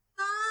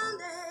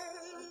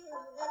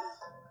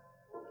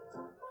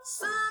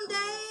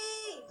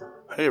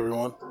Hey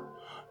everyone,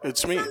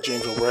 it's me,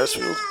 James L.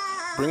 Brassfield,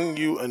 bringing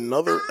you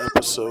another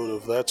episode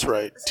of That's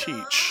Right,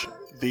 Teach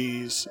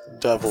These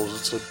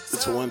Devils.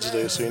 It's a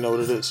Wednesday, so you know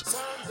what it is.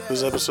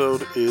 This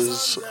episode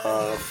is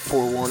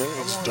forewarning.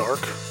 It's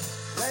dark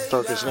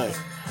as night.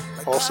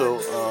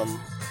 Also,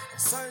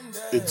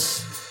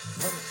 it's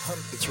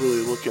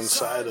really look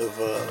inside of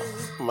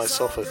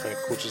myself, I think,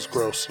 which is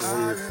gross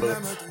and weird, but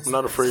I'm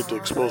not afraid to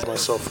expose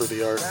myself for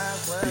the art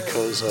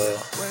because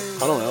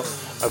I don't know.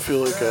 I feel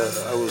like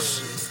I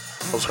was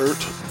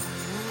hurt.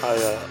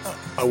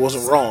 I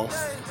wasn't wrong,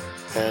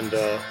 and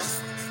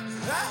it's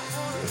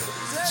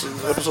an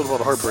episode about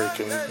heartbreak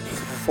and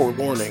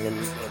forewarning and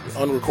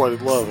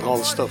unrequited love and all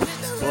this stuff.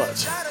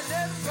 But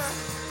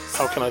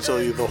how can I tell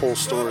you the whole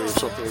story of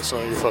something that's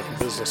none of your fucking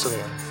business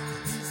anyway?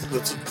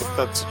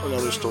 That's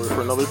another story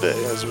for another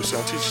day, as we say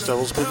on Teach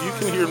Devils. But you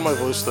can hear in my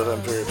voice that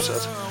I'm very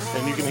upset,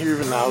 and you can hear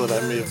even now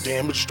that I may have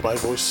damaged my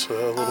voice a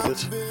little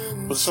bit.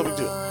 But it's no big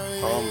deal.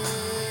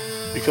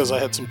 Because I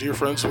had some dear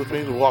friends with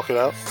me to walk it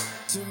out.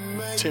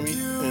 Timmy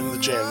and the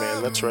Jan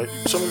Man, that's right.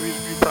 Some of you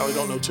probably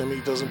don't know Timmy.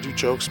 He doesn't do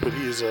jokes, but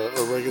he is a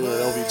regular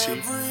at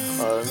LVT.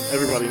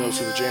 Everybody knows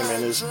who the Jan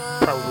Man is.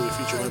 Probably a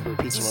feature member of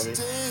Pizza Money.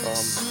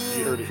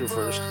 You heard it here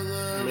first.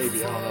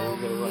 Maybe, I don't know.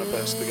 We're going to run it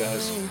past the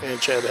guys. And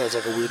Chad has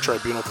like a weird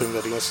tribunal thing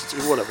that he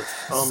institutes. Whatever.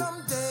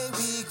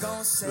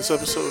 This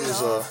episode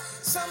is,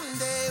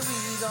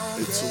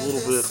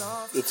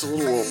 it's a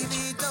little old.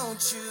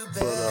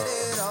 But,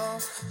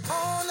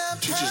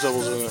 Teachers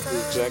Devils isn't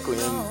exactly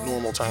in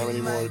normal time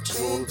anymore. It's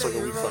like a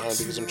week behind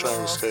because I'm trying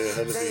to stay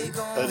ahead of the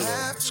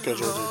editing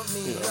schedule to,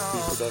 be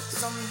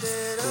productive.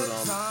 But,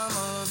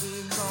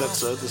 that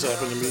said, this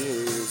happened to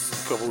me a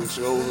couple weeks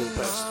ago, over the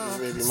past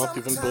maybe a month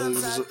even, but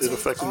it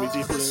affected me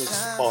deeply and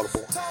it's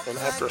audible. And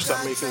after I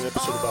stopped making an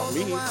episode about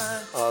me,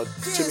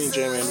 Timmy and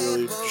J-Man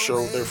really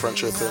show their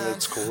friendship, and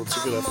it's cool. It's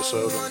a good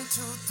episode, and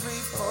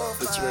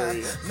it's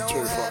very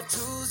fun.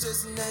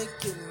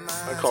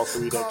 I call it the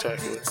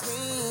Redactacular.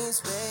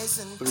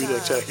 The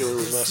Redactacular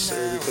was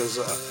necessary because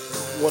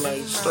when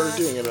I started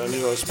doing it, I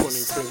knew I was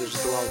pointing fingers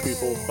at the wrong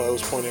people. I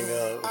was pointing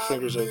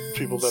fingers at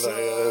people that I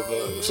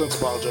have since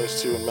apologized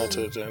to and meant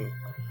it, and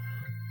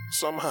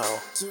somehow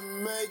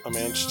I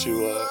managed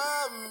to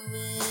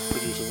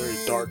produce a very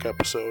dark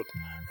episode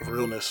of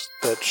realness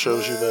that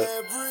shows you that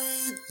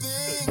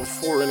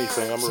before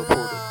anything, I'm a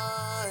reporter.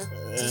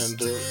 And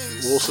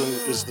Wilson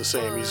is the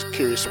same. He's a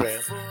curious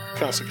man,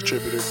 constant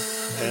contributor,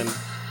 and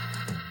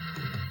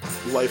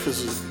life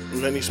is a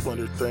many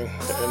splendored thing,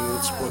 and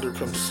with splendor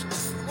comes,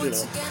 pain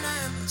and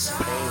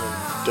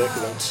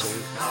decadence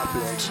and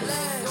opulence and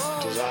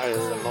desire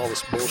and all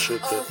this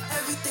bullshit that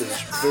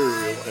is very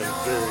real and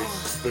very,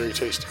 very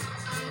tasty.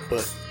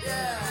 But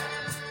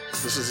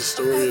this is a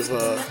story of, I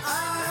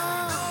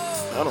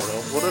don't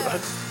know, I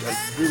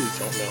really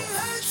don't know.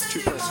 It's two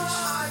princes,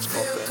 it's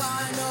called that.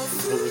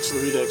 But it's the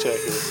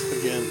Redactacular.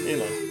 Again,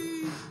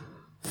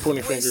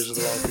 pointing fingers at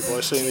the wrong people. I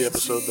say in the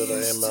episode that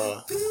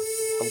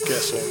I'm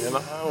guessing, and I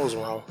was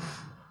wrong,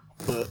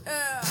 but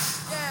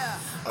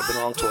I've been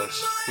wrong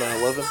twice.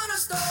 9/11,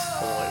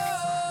 I'm like,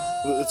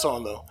 it's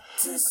on though.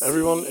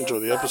 Everyone, enjoy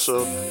the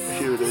episode.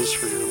 Here it is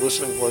for your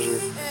listening pleasure.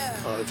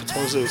 If it's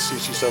Wednesday, it's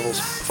Teach These Devils.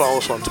 Follow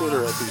us on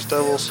Twitter at These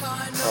Devils.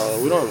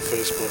 We don't have a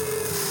Facebook,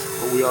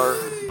 but we are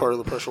part of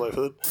the Pressure Life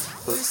Hood.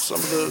 But some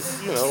of the,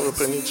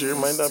 opinions here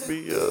might not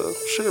be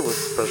shared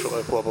with Pressure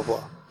Life, blah, blah,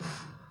 blah,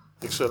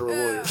 etc.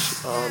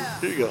 lawyers.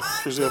 Here you go.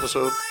 Here's the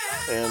episode.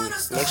 And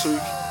next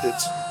week,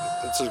 it's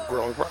a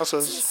growing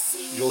process.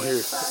 You'll hear.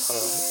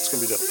 It's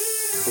going to be dope.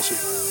 We'll see.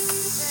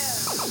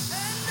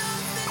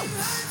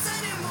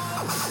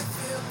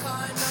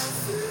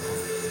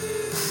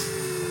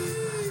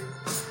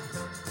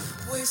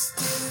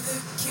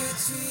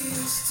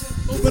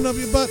 Open up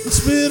your butt and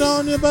spit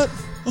on your butt.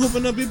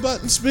 Open up your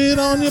butt and spit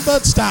on your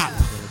butt. Stop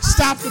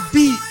the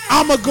beat.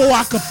 I'ma go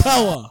a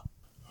cappella.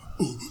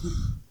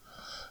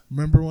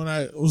 Remember when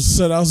I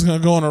said I was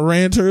gonna go on a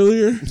rant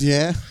earlier?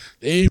 Yeah.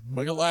 Hey,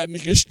 make a lot of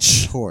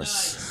niggas. Of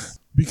course.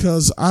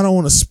 Because I don't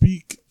want to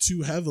speak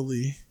too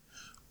heavily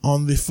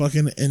on the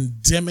fucking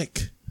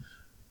endemic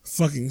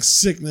fucking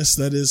sickness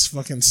that is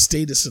fucking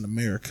status in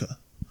America.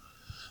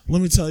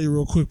 Let me tell you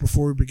real quick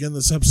before we begin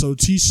this episode.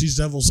 Teach These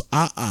Devils,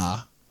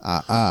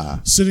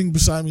 Sitting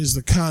beside me is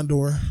the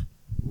Condor.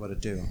 What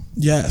it do?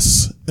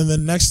 Yes. And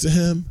then next to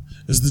him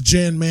is the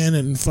Jan Man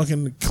in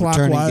fucking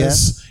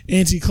clockwise,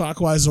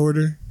 anti-clockwise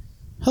order.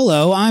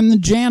 Hello, I'm the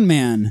Jan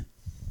Man.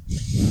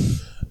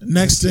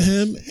 Next to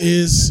him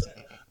is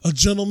a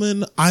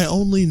gentleman I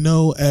only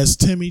know as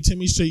Timmy.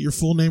 Timmy, state your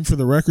full name for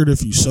the record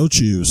if you so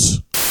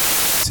choose.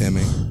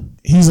 Timmy.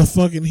 He's a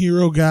fucking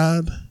hero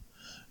god.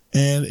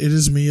 And it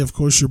is me, of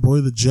course, your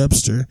boy, the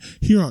Jebster,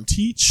 here on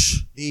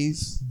Teach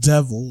These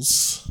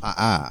Devils.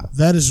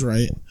 That is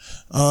right.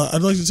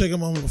 I'd like to take a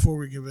moment before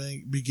we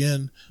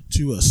begin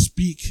to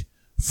speak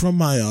from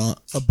my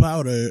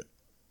about it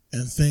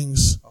and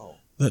things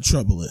that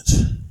trouble it.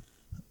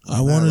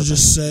 I want to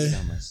just say,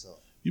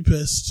 you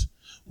pissed.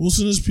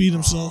 Wilson has peed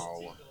himself.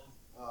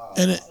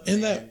 And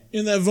in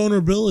that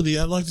vulnerability,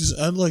 I'd like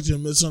to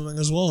admit something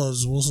as well.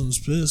 As Wilson's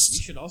pissed,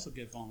 You should also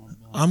get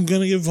vulnerable. I'm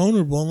gonna get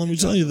vulnerable, and let me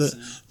tell you that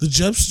the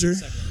Jepster,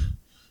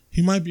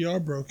 he might be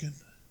heartbroken.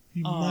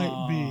 He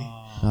might be.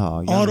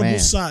 Oh, young Audible man.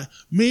 sigh.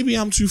 Maybe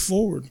I'm too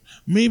forward.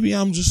 Maybe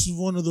I'm just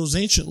one of those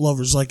ancient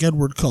lovers like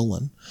Edward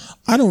Cullen.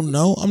 I don't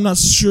know. I'm not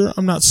sure.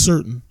 I'm not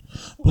certain.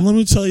 But let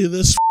me tell you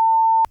this.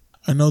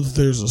 I know that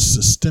there's a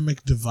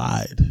systemic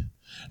divide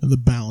in the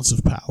balance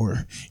of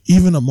power,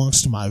 even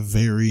amongst my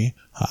very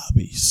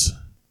hobbies.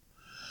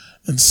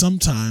 And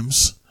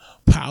sometimes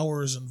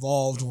power is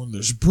involved when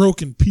there's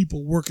broken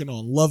people working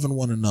on loving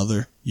one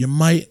another. You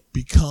might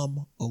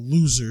become a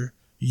loser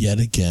yet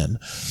again.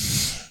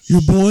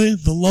 Your boy,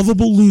 the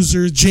lovable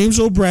loser, James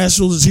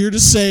O'Brasfield, is here to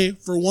say,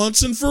 for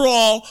once and for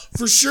all,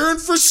 for sure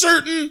and for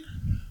certain,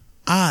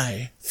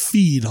 I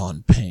feed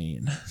on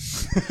pain.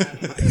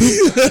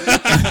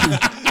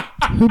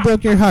 Who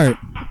broke your heart?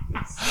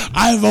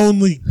 I've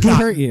only hurt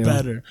gotten you?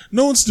 better.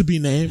 No one's to be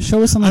named.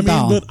 Show us on the I mean,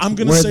 doll. but I'm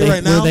gonna Where'd say they-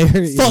 right now, where'd they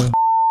hurt you? fuck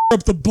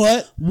up the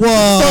butt.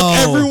 Whoa.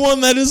 Fuck everyone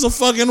that is a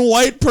fucking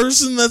white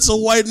person that's a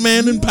white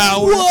man in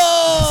power.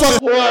 Whoa.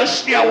 Fuck Whoa.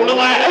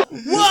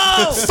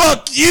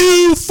 Fuck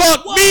you.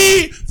 Fuck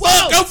me.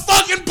 Fuck a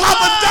fucking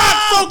Papa Doc.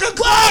 Fuck a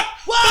clock.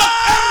 Fuck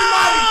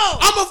everybody.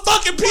 I'm a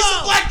fucking piece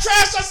of black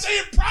trash. I say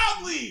it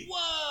proudly.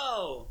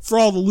 Whoa. For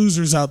all the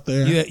losers out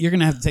there, You're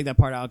gonna have to take that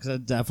part out because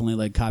that's definitely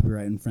like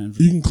copyright infringement.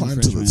 you can climb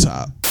to the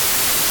top.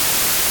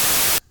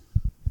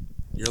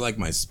 You're like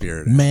my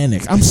spirit.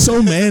 Manic. I'm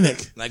so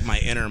manic. Like my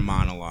inner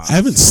monologue. I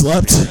haven't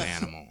slept.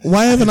 Animal.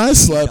 Why haven't I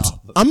slept?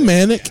 I'm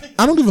manic.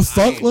 I don't give a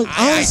fuck. Look,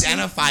 I honestly-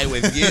 identify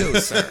with you,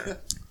 sir.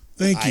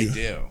 Thank I you.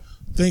 do.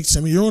 Thanks,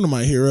 Timmy. You're one of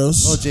my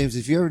heroes. Well, James,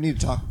 if you ever need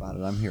to talk about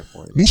it, I'm here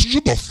for you.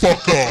 Shut the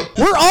fuck up.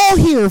 We're all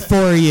here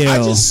for you. I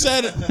just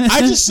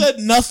said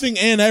nothing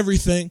and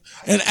everything.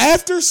 And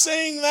after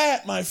saying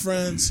that, my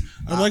friends,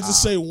 I'd like to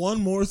say one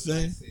more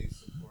thing.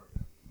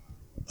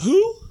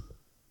 Who?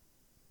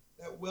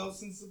 That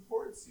Wilson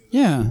supports you.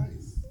 Yeah.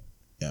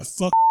 Yeah,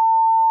 fuck.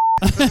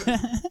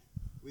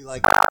 We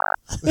like. Go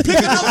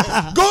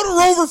to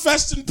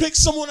Roverfest and pick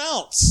someone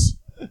else.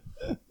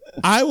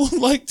 I would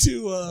like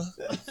to.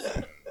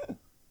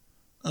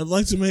 I'd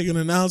like to make an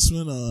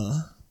announcement.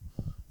 I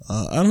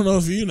don't know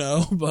if you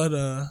know, but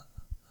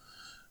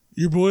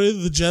your boy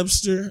the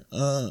Jebster,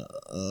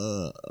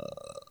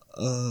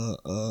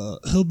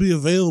 he'll be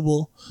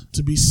available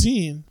to be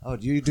seen. Oh,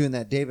 you're doing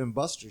that Dave and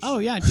Buster's. Oh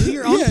yeah, do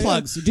your own Yeah, yeah.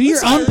 plugs. Do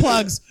your own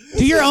plugs.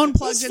 Do your own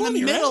plugs in the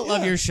funny, right? middle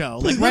of Yeah. your show.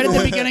 Like right at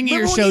the beginning of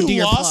your show, when do you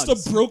your lost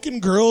plugs. a broken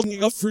girl and you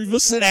got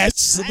frivolous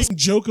and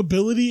joke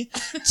ability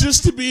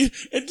just to be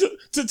and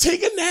to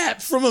take a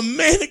nap from a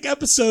manic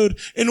episode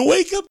and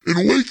wake up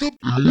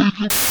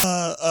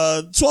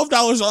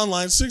 $12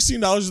 online,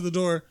 $16 at the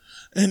door.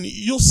 And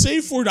you'll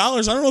save $4.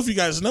 I don't know if you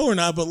guys know or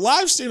not, but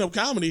live stand-up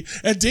comedy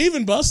at Dave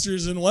 &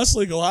 Buster's in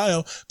Westlake,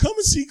 Ohio. Come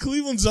and see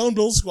Cleveland's own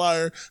Bill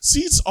Squire.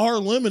 Seats are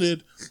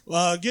limited.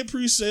 Get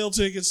pre-sale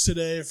tickets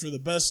today for the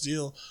best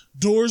deal.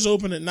 Doors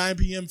open at 9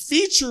 p.m.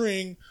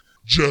 featuring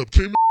Jeb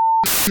came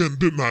in,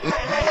 didn't I?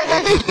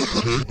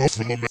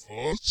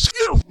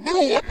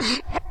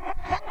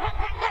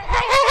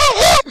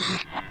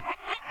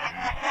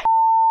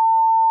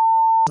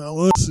 Now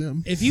let's see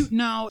him. If you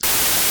now,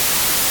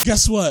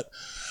 Guess what?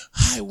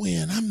 I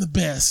win. I'm the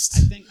best.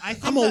 I think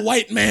I'm a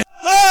white man.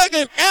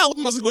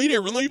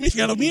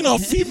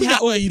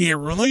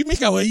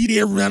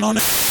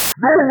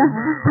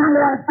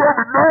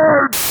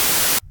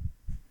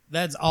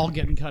 that's all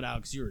getting cut out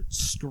because you're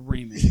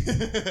screaming.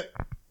 I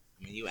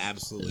mean, you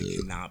absolutely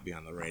cannot be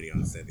on the radio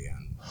and say the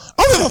N.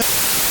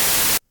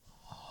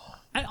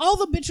 And all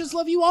the bitches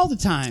love you all the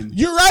time.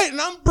 You're right,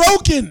 and I'm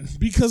broken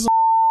because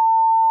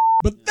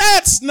but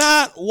that's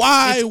not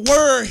why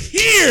we're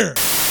here.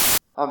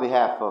 On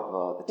behalf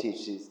of the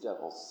Teach These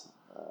Devils,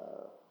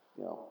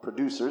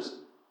 producers,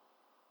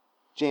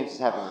 James is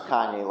having a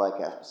Kanye-like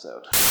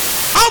episode.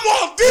 I'm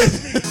on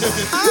Disney.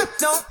 I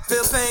don't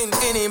feel pain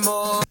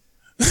anymore.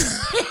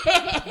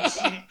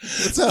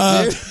 What's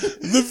up, dude?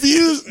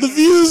 The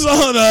views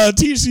on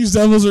Teach These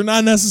Devils are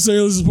not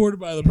necessarily supported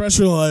by the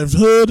Pressure Life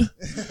Hood.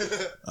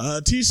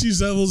 Teach These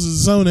Devils is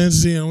its own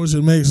entity in which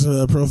it makes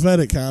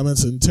prophetic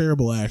comments and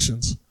terrible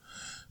actions.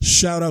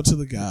 Shout out to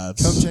the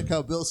gods. Come check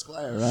out Bill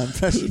Squire on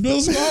Pressure.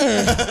 Bill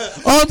Squire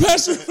on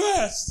Passion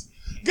Fest.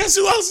 Guess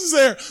who else is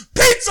there?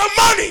 Pizza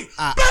Money.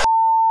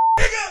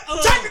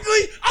 Nigga,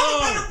 technically, I'm a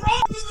better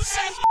problem than the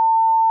sad.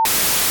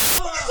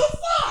 What the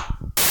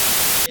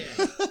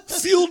fuck?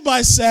 Fueled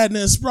by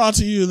sadness, brought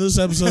to you in this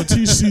episode.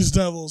 Teach These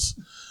Devils.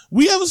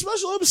 We have a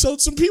special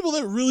episode. Some people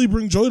that really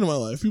bring joy to my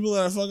life. People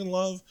that I fucking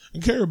love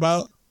and care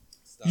about.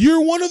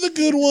 You're one of the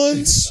good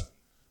ones.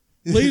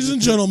 Ladies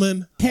and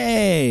gentlemen,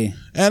 Hey,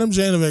 Adam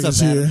Janovic is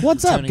here.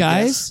 what's up,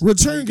 guys?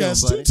 Return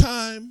guest, buddy?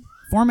 two-time.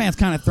 Format's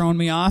kind of throwing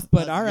me off,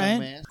 but all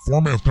right.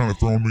 Format's kind of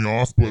throwing me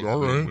off, but all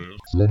right.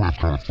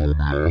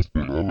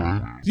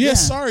 Yeah,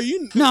 sorry.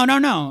 You.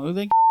 No.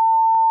 Like,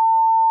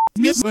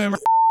 is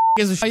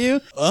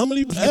you? I'm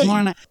gonna. Good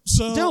morning.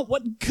 So Don't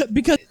what?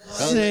 Because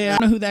I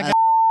don't know who that guy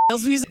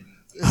is. He's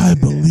I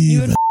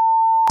believe it.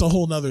 It's a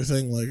whole nother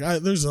thing.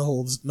 Like, there's a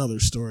whole another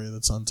story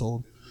that's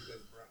untold.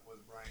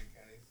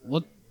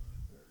 Well,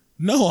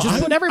 No,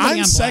 Just put everybody I'm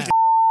on second.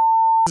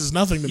 blast. Is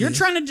nothing to you're me.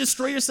 trying to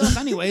destroy yourself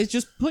anyways.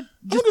 Just put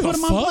give a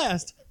him on fuck.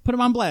 blast. Put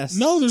him on blast.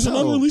 No, there's an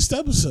No. unreleased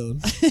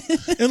episode,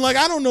 and like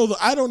I don't know the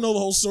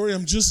whole story.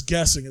 I'm just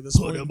guessing at this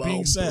point.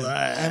 Being said,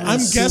 I'm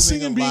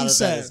guessing and being That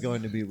sad. is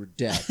going to be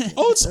redacted.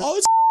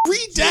 It's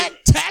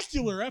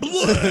redactacular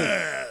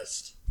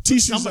episode.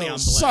 Somebody on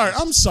blast. Sorry,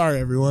 I'm sorry,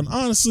 everyone.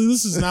 Honestly,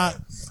 this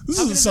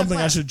isn't something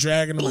I should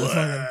drag into my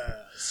fucking.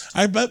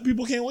 I bet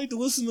people can't wait to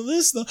listen to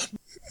this though.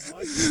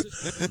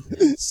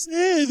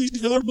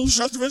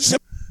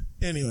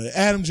 Anyway,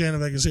 Adam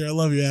Janovic is here. I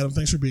love you, Adam.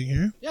 Thanks for being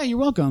here. Yeah, you're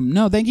welcome.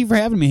 No, thank you for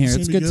having me here. It's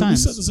gonna be good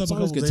times. We set this up It's a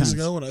always couple good days times.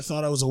 ago when I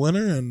thought I was a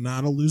winner and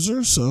not a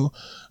loser. So,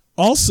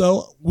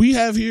 also, we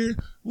have here,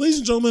 ladies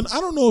and gentlemen,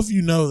 I don't know if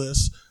you know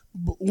this,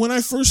 but when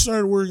I first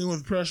started working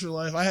with Pressure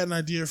Life, I had an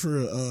idea for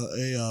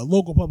a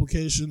local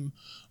publication,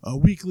 a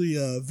weekly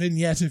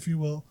vignette, if you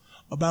will,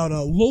 about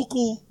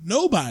local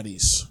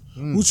nobodies,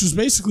 which was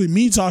basically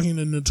me talking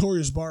to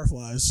notorious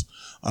barflies,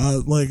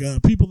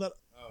 people that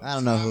I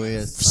don't know who he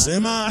is.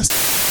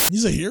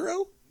 He's a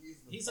hero?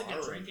 He's like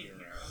a drinking hero.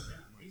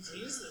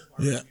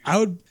 Yeah, I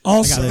would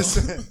also.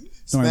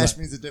 Smash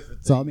means a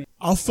different It's all thing. me.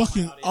 I'll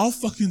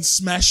fucking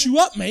smash you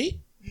up, mate.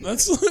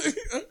 That's like,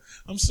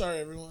 I'm sorry,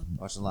 everyone.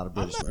 Watching a lot of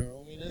British.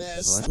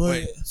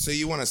 Like, So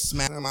you want to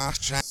smack him off?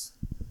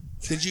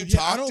 Did you yeah,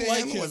 talk I don't to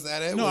like him? him. Was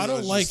that it? No, Was I it don't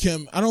was like just-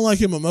 him. I don't like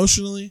him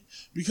emotionally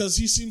because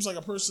he seems like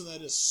a person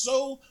that is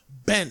so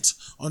bent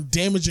on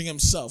damaging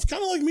himself,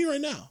 kind of like me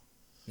right now.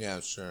 Yeah,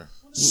 sure.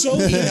 So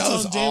He bent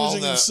knows on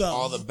damaging himself.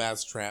 all the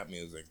best trap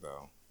music,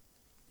 though.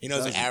 He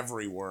knows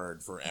every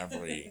word for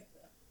every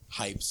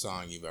hype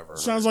song you've ever heard.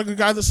 Sounds like a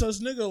guy that says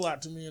nigga a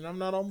lot to me, and I'm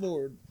not on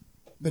board.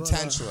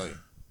 Potentially.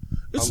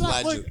 It's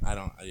not like I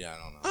don't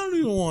know. I don't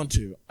even want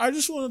to. I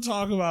just want to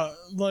talk about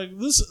like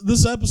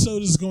this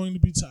episode is going to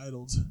be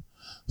titled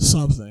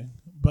something.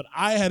 But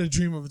I had a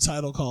dream of a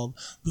title called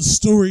The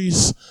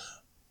Stories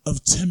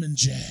of Tim and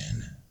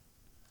Jan.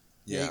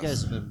 Yeah, you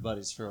guys have been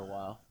buddies for a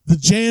while. The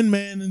Jan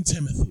Man and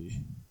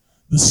Timothy.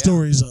 The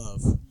stories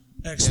of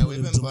Yeah,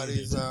 expletive we've been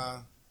deleted.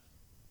 buddies.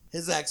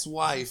 His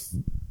ex-wife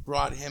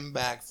brought him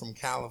back from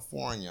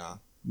California.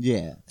 Yeah.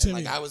 And,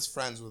 Timmy. I was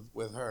friends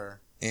with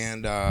her.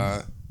 And,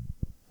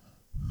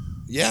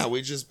 yeah,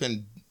 we've just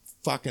been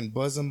fucking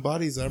bosom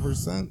buddies ever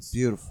since.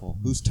 Beautiful.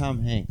 Who's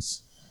Tom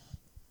Hanks?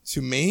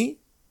 To me?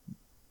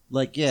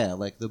 Like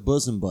the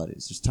bosom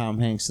buddies. There's Tom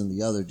Hanks and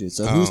the other dude.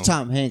 So who's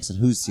Tom Hanks and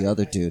who's the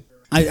other dude?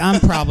 I'm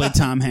probably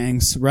Tom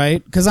Hanks,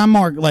 right? Because I'm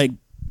more like.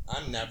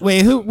 I'm never.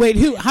 Wait,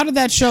 who? How did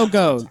that show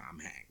go? Tom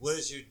Hanks. What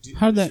is your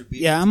How did that?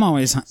 Yeah, I'm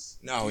always.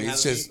 No, You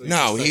he's have just any-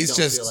 no, you he's just, like,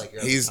 don't just feel like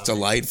you're he's Tom Hanks?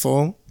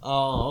 delightful.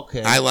 Oh,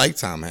 okay. I like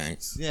Tom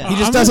Hanks. yeah. He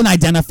just doesn't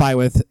identify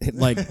with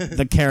like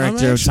the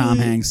character of Tom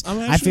Hanks. I'm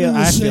I feel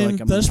the same like I'm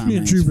Tom thespian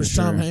Hanks troop for as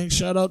Tom sure. Hanks.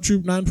 Shout out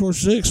Troop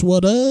 946.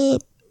 What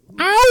up?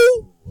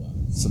 Ow!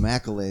 Some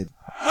accolade.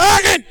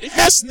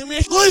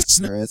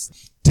 It's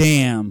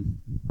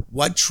Damn.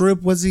 What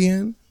troop was he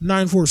in?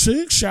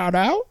 946. Shout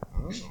out.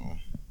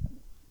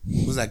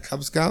 Was that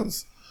Cub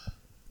Scouts?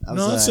 I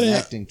No, I'd was say- an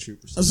acting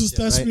troop or something. This is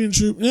thespian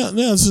troop. Yeah,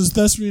 this is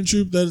thespian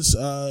troop that's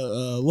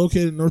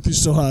located in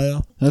Northeast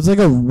Ohio. That's like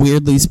a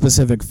weirdly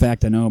specific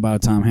fact I know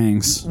about Tom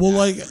Hanks. Well,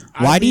 like,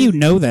 Why do you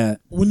know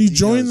that? when you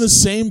join the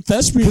same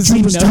thespian Because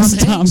he troop as knows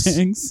Tom Tom Hanks?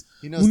 Hanks.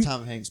 He knows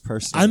Tom Hanks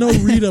personally. I know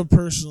Rita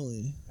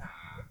personally.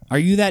 Are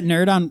you that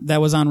nerd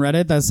that was on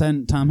Reddit that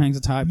sent Tom Hanks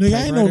a type? Nigga,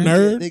 I ain't no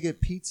typewriter? nerd. They get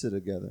pizza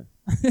together.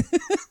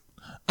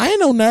 I ain't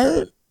no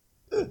nerd.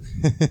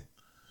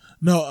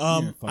 No,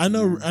 I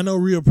know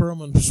Rhea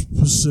Perlman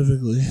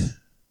specifically.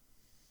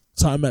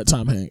 So I met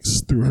Tom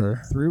Hanks through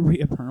her. Through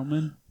Rhea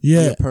Perlman.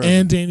 Yeah, Rhea Perlman.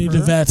 and Danny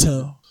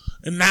DeVito.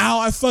 And now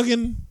I'm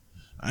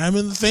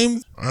in the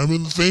same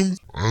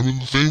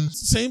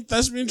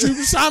thespian troop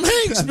as Tom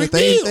Hanks. Big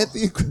deal.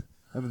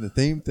 I'm in the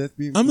same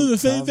thespian. I'm in the group,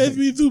 same Tom Hanks.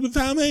 thespian troop with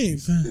Tom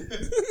Hanks.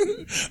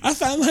 I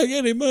sound like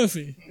Eddie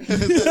Murphy.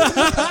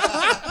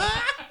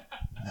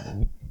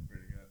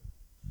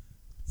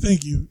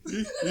 Thank you. Let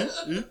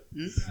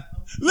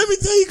me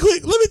tell you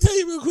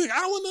real quick. I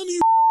don't want none of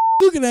you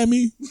looking at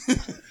me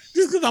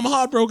just because I'm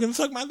heartbroken.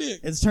 Suck my dick.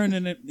 It's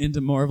turning it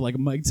into more of like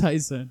Mike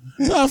Tyson.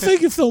 No,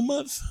 thank you so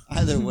much.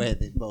 Either way,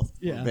 they both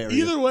Yeah. were very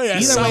Either way, I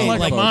Either sound way, like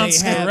like a they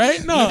monster, have-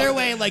 right? No. Either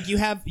way, like you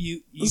have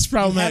you It's you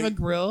have problematic. a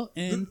grill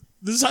and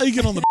This is how you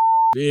get on the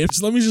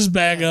bitch. Let me just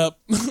bag up.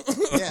 Yeah,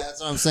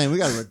 that's what I'm saying. We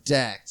got to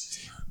redact.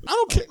 I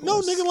don't care.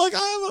 No, nigga, like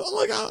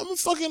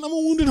I'm a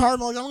wounded heart.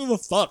 Like I don't give a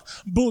fuck.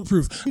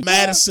 Bulletproof.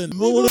 Madison.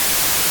 No one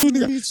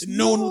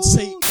would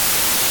say.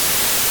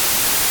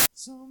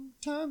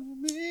 Sometimes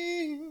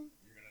me. You're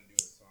gonna do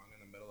a song in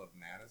the middle of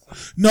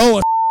Madison?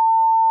 No.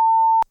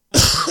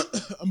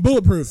 I'm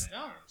bulletproof.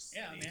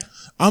 yeah, man.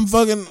 I'm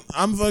fucking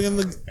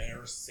the.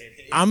 Bear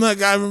City. I'm that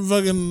guy from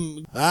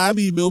fucking. I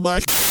be Bill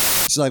Black.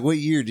 So, like, what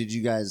year did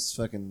you guys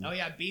fucking Oh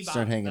yeah, Bebop.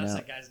 start hanging That's out?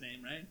 that guy's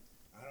name, right?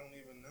 I don't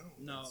even know.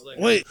 No, like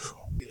Wait.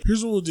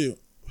 Here's what we'll do.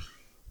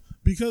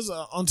 because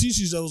on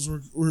TC's Devils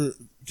we're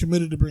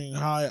committed to bringing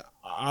high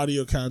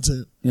audio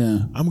content. Yeah.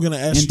 I'm gonna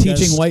ask And you guys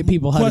teaching white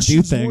people how to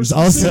do questions more things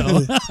also.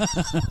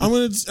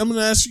 specifically. I'm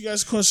gonna ask you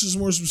guys questions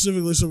more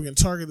specifically so we can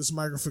target this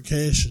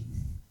microfication.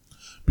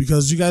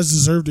 Because you guys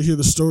deserve to hear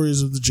the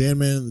stories of the Jan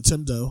Man and the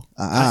Tim Doe.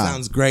 That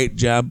sounds great,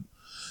 Jeb.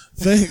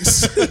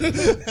 Thanks.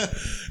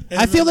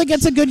 I feel like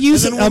it's a good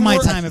use and then of one my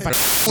more- time. If I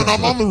When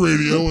I'm on the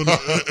radio and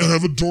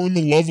have adorned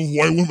the love of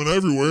white women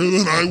everywhere,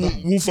 then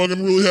I will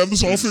fucking really have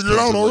this all figured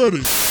out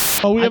already.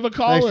 Oh, we have a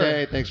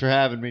caller. Thanks for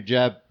having me,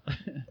 Jeb.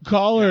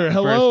 Caller,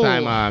 hello. First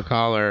time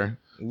caller.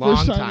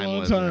 Long time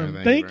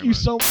listener. Thank you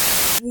so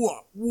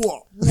much.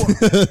 What?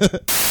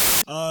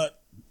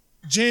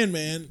 Jan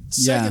Man,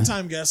 second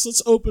time guest.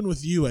 Let's open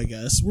with you, I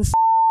guess. We're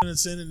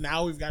minutes in, and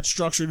now we've got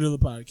structure to the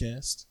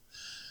podcast.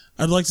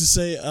 I'd like to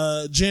say,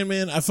 Jan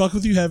Man, I fuck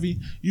with you heavy.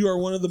 You are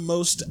one of the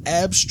most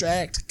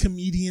abstract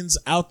comedians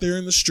out there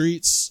in the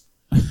streets.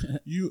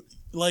 You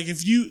like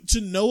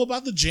to know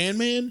about the Jan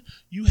Man,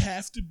 you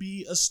have to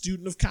be a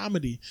student of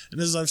comedy.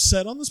 And as I've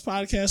said on this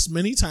podcast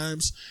many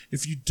times,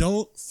 if you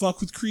don't fuck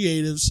with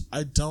creatives,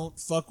 I don't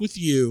fuck with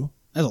you.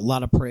 That's a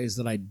lot of praise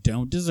that I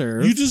don't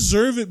deserve. You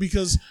deserve it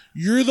because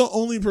you're the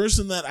only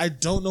person that I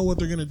don't know what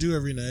they're going to do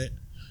every night.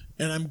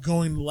 And I'm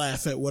going to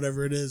laugh at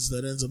whatever it is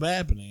that ends up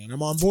happening. And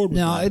I'm on board with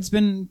No, that. it's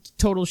been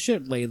total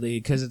shit lately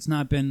because it's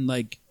not been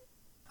like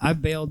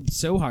I've bailed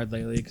so hard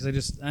lately because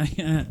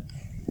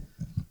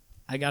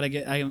I gotta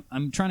get.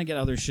 I'm trying to get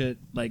other shit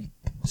like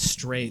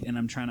straight, and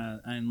I'm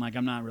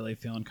not really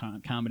feeling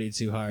comedy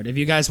too hard. If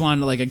you guys want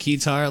like a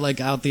guitar,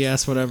 like out the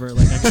ass, whatever,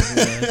 like I can do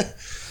that.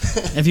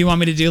 If you want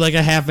me to do like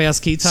a half-ass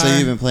guitar, So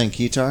you've been playing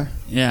guitar?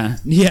 yeah,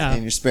 In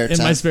your spare in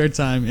time? my spare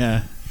time,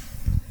 yeah.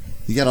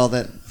 You got all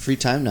that free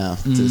time now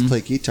to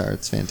play guitar.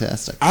 It's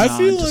fantastic. I No,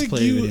 feel just like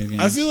play video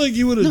games. I feel like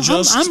you would No,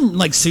 adjust. I'm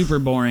like super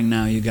boring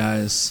now, you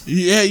guys.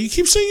 Yeah, you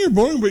keep saying you're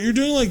boring, but you're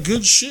doing like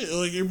good shit.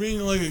 Like you're being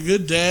like a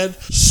good dad.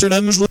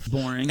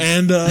 Boring.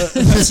 And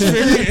that's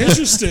very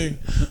interesting.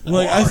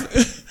 Like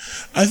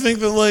I think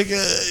that like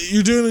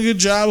you're doing a good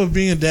job of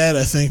being a dad.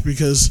 I think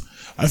because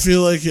I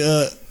feel like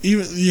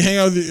even you hang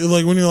out with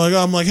like when you're like,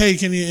 oh, I'm like, hey,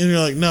 can you? And you're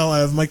like, no, I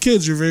have my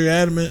kids. You're very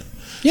adamant.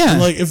 Yeah.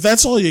 And like if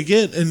that's all you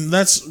get, and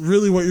that's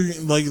really what you're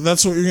like,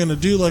 that's what you're gonna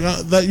do. Like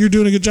that, you're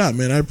doing a good job,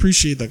 man. I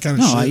appreciate that kind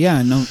of shit.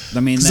 Yeah, no. I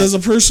mean, Because as a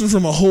person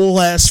from a whole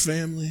ass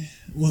family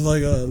with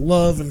like a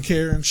love and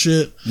care and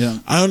shit, Yeah.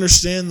 I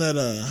understand that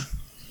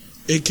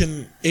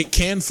it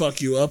can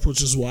fuck you up,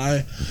 which is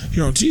why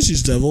here on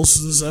TC's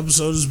Devils this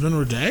episode has been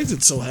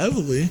redacted so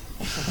heavily.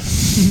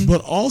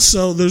 But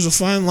also, there's a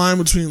fine line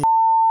between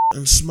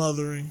and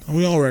smothering, and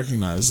we all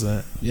recognize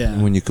that. yeah.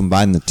 When you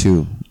combine the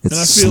two, it's And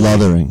I feel like-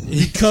 sluthering.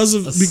 Because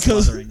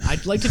Sluthering.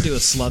 I'd like to do a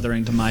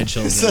sluthering to my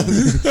children.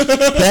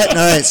 All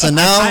right, so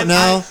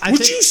now, I would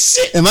think- you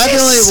sit? am I the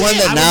only one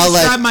that I now would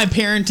describe like? my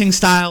parenting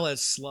style as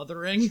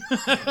sluthering.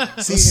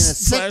 See, in a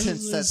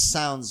sentence that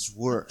sounds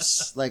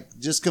worse. Like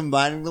just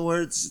combining the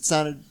words, it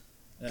sounded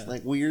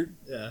like weird.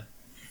 Yeah,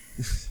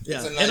 It's a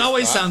nice it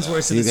always thought, sounds though.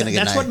 worse. You're gonna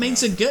get That's what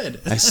nice. makes it good.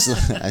 I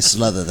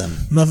sluther them.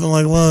 Nothing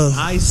like love.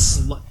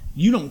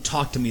 You don't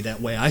talk to me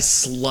that way. I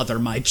sluther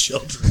my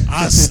children.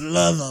 I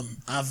slug them.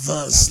 I Sounds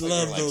like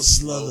slug you're, those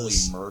slowly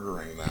sluthers.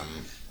 murdering them.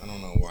 I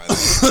don't know why.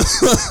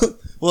 That,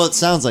 Well, it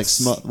sounds like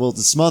the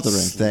smothering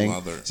thing.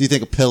 Smother. So you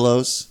think of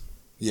pillows?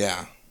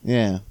 yeah,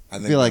 Yeah, I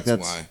think feel like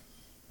that's that's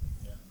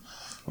why.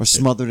 or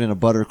smothered in a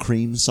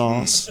buttercream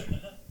sauce.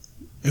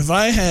 If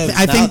I had,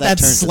 I Now think that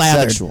that's turns it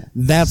slathered. sexual.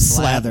 That's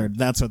slathered.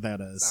 That's what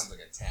that is. Sounds like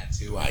a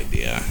tattoo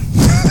idea.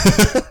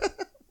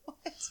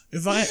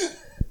 if I.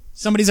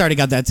 Somebody's already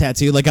got that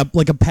tattoo, like a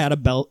pat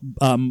of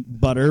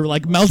butter,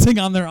 like melting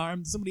on their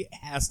arm. Somebody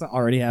has to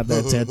already have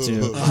that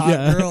tattoo. A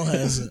hot girl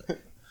has it.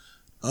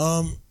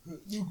 Look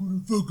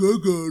what the fuck I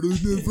got.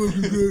 Isn't that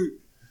fucking great?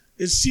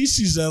 It's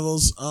TC's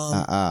Devils.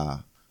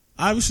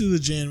 Obviously, the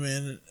Jan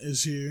Man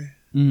is here.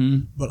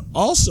 Mm-hmm. But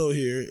also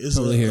here is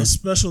a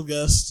special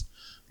guest.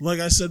 Like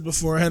I said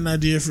before, I had an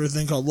idea for a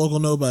thing called Local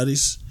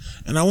Nobodies.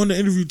 And I wanted to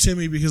interview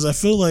Timmy because I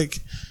feel like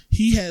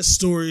he has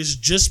stories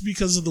just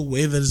because of the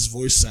way that his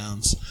voice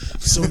sounds.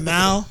 So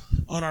now,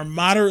 on our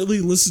moderately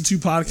listened to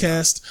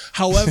podcast,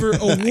 however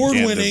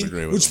award-winning,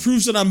 disagree with which him.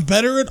 proves that I'm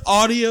better at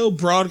audio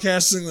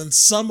broadcasting than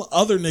some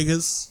other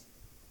niggas.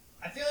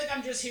 I feel like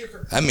I'm just here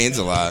for. That means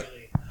a lot.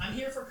 I'm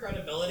here for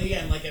credibility,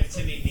 and like if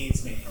Timmy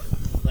needs me,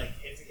 like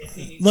if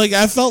he needs, Like,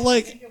 I felt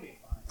like he'll be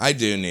fine. I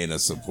do need a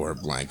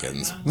support blanket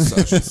in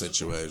social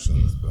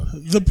situations, but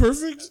the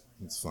perfect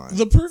it's fine.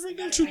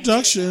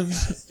 introduction.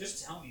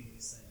 Just tell me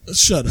these things.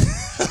 Shut up.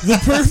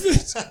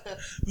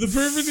 The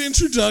perfect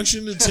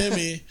introduction to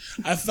Timmy,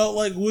 I felt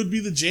like would be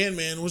the Jan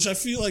Man, which I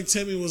feel like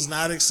Timmy was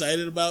not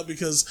excited about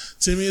because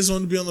Timmy is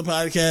wanted to be on the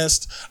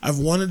podcast. I've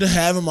wanted to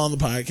have him on the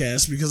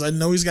podcast because I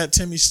know he's got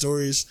Timmy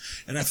stories,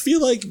 and I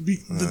feel like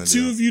the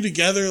two of you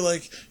together,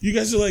 like you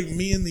guys are like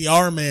me and the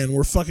R Man.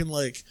 We're fucking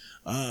like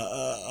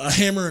a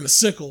hammer and a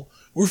sickle.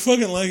 We're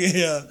fucking like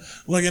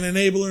like an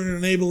enabler and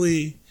an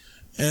enablee.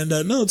 And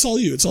no, it's all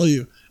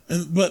you.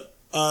 But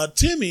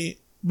Timmy,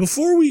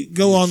 before we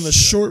go on the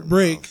short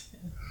break,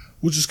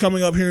 which is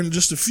coming up here in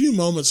just a few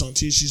moments on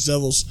TC's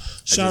Devils.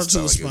 Shout out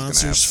to the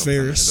sponsors,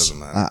 Ferris.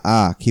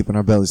 Keeping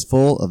our bellies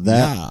full of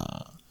that. Yeah.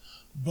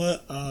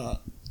 But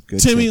Good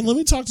Timmy, chicken. let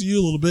me talk to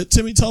you a little bit.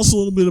 Timmy, tell us a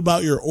little bit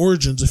about your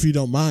origins, if you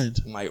don't mind.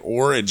 My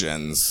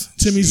origins.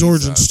 Timmy's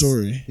origin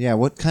story. Yeah,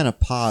 what kind of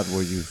pod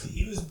were you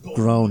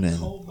grown in?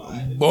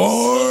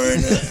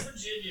 Born.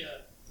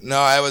 No,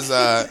 I was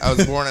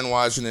born in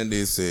Washington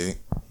D.C.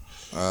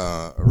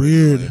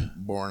 Weird.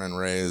 Born and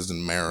raised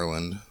in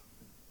Maryland.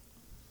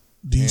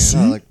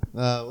 DC.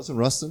 Wasn't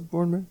Rustin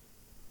born there?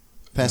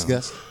 Past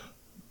guess.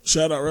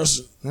 Shout out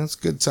Rustin. That's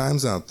good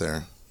times out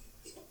there.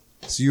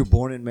 So you were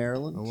born in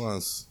Maryland? It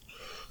was.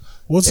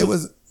 What's It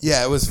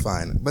was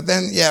fine. But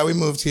then, we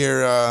moved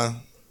here in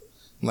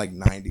like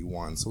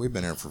 91. So we've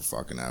been here for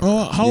fucking ever.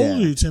 Oh, how old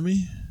are you,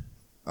 Timmy?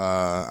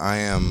 I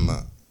am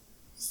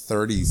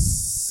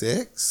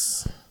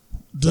 36.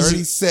 Does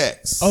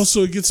 36. Oh,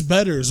 so it gets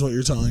better, is what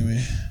you're telling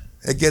me.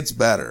 It gets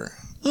better.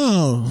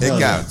 Oh, It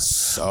got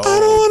so I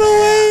don't want to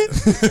bad.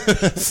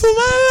 wait for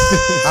my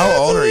life. How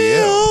old are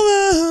you?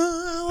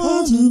 I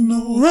want to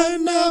know right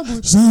now.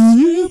 So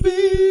you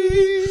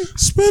be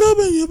spit up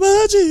in your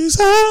budgies.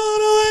 I don't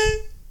want to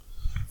wait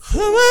for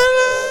my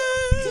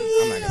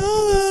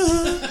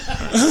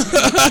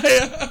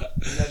life.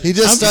 He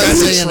just started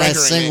good at singing. I triggering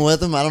sing me.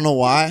 with him. I don't know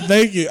why.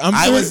 Thank you.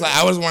 I was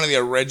one of the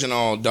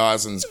original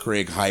Dawson's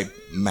Creek hype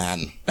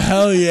men.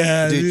 Hell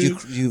yeah, Dude,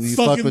 dude. you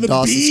Fucking fuck with the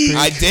Dawson's beat. Creek?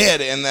 I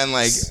did, and then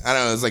I don't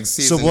know, it was like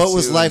So season what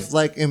was 2. life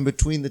like in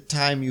between the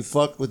time you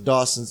fucked with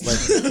Dawson's?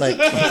 Like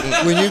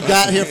when you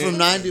got here from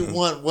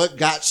 91, what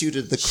got you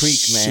to the creek,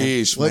 man?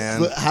 Sheesh,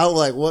 man.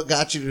 What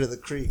got you to the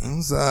creek? It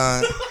was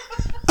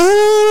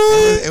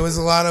it was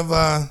a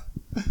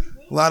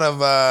lot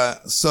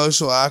of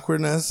social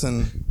awkwardness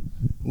and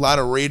a lot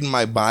of reading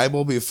my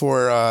Bible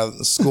before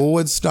school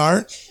would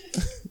start.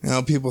 You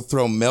know, people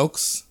throw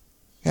milks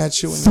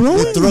at you.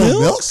 Throwing Throw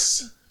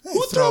milks?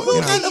 Who throw milk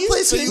in the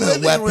place you live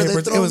in where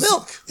they throw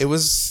milk? It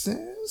was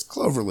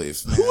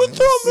cloverleaf. Man. Who would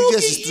throw You milk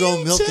guys at just throw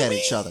you, milk at Timmy?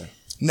 each other.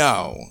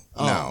 No,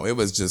 it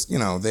was just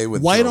they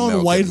would White throw on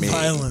milk white at me.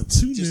 violence.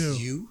 Who Just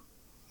knew? you?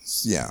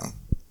 Yeah,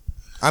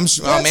 I'm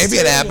sure. That's Maybe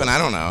it terrible. happened. I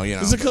don't know.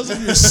 Is it because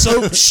of your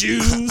soap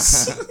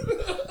shoes?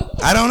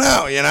 I don't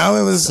know.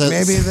 It was So-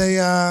 maybe they.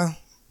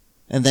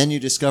 And then you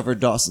discovered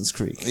Dawson's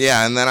Creek.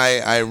 Yeah, and then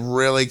I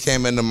really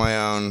came into my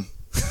own.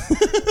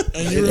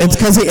 And you were It's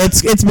like,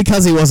 it's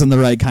because he wasn't the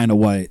right kind of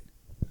white.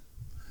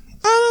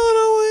 I don't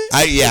know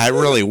what. I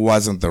really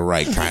wasn't the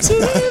right kind of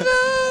white.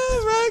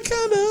 Right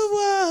kind of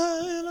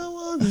wine. I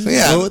want it. So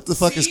yeah, So what the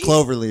fuck is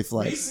Cloverleaf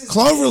like?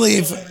 Cloverleaf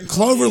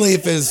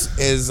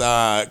is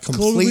Cloverleaf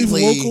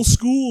completely local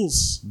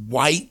schools.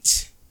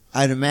 white.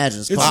 I'd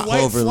imagine it's It's called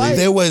white Cloverleaf. flight.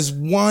 There was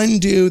one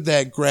dude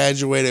that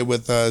graduated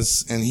with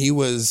us, and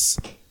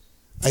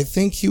I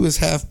think he was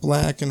half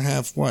black and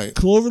half white,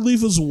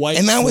 Cloverleaf was white.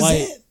 and that was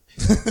flight. it.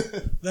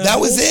 That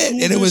was whole it,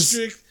 school and it was-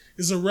 district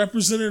is a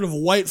representative of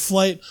white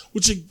flight,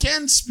 which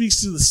again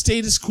speaks to the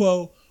status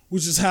quo,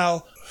 which is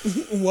how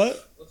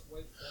what.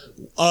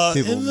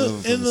 People In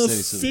moving from the the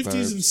cities to the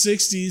 50s and burbs.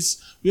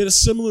 60s, we had a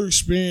similar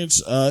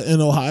experience in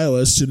Ohio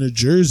as to New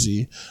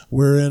Jersey,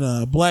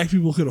 wherein black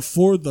people could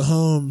afford the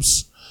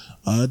homes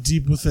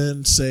deep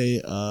within, say,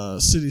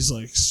 cities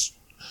like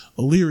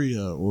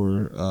Elyria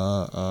or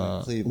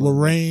Cleveland.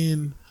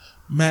 Lorraine,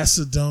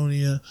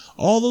 Macedonia.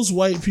 All those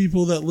white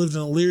people that lived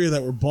in Elyria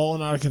that were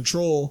balling out of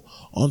control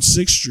on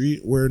 6th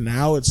Street, where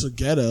now it's a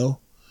ghetto,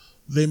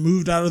 they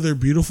moved out of their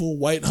beautiful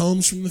white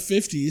homes from the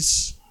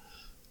 50s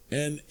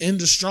and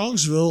into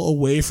Strongsville,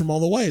 away from all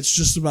the whites,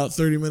 just about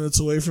 30 minutes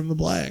away from the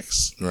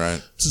blacks,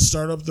 Right. to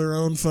start up their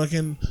own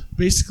fucking,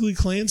 basically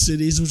clan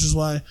cities, which is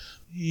why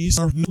these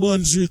are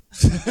ones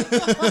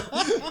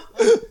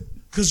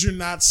because you're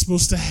not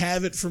supposed to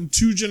have it from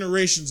 2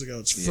 generations ago.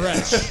 It's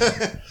fresh.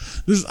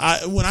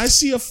 When I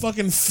see a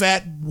fucking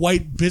fat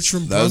white bitch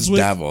from Those Brunswick,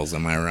 devils,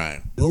 am I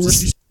right? love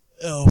is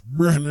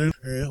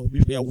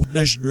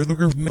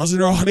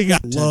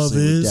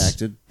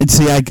Redacted. And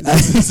see,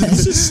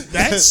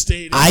 that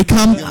state. I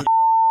come.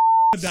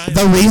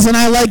 The reason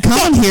I like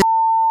coming here,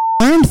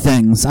 learn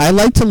things. I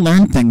like to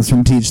learn things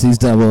from Teach These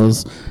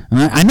Devils, and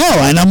I know,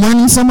 and I'm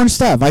learning so much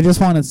stuff. I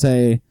just want to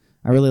say,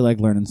 I really like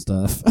learning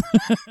stuff.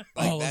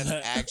 That's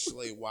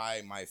actually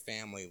why my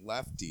family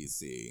left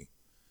DC.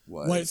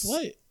 Was white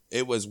flight.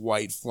 It was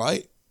white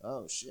flight.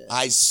 Oh shit.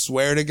 I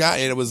swear to God,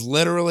 it was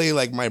literally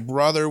like my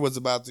brother was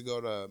about to go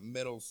to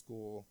middle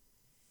school,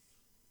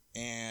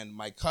 and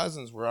my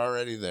cousins were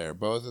already there.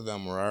 Both of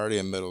them were already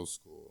in middle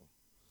school,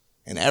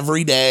 and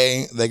every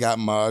day they got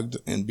mugged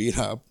and beat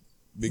up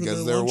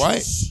because they're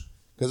white.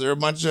 Because they're a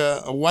bunch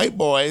of white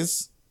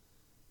boys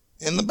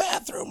in the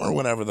bathroom or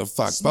whatever the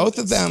fuck. Both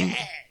of them,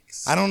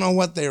 I don't know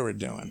what they were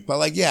doing,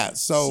 but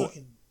so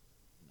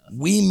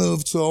we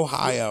moved to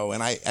Ohio,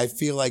 and I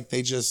feel like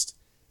they just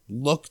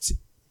looked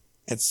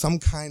at some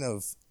kind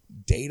of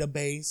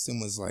database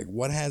and was like,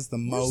 what has the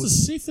Where's the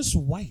most? safest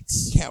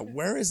whites? Yeah,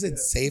 where is it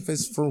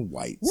safest for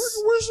whites?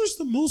 Where's just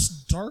the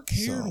most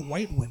dark-haired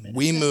white women?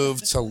 We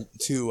moved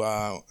to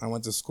I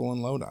went to school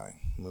in Lodi,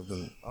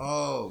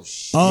 Moved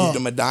shit. to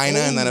Medina,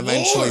 and then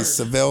eventually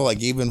Seville, like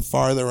even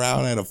farther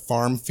out. I had a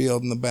farm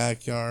field in the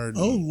backyard.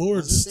 Oh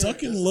Lord,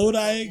 stuck in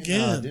Lodi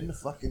again. Didn't the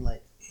fucking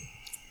like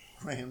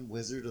Grand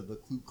Wizard of the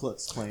Ku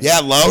Klux Klan? Yeah,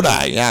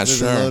 Lodi. Yeah, Live in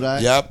sure.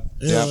 Lodi? Yep.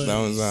 Yeah. That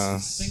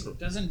was.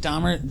 Doesn't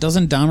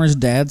Dahmer's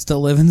dad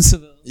still live in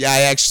Seville? Yeah,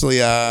 I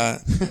actually.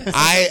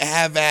 I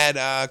have had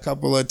a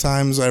couple of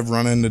times I've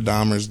run into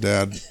Dahmer's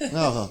dad.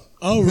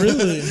 Oh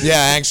really? Yeah,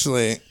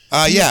 actually.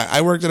 Yeah,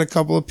 I worked at a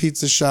couple of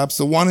pizza shops.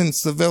 The one in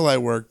Seville I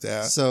worked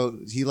at. So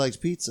he likes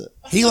pizza.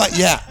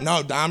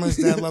 No, Dahmer's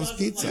dad loves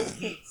pizza.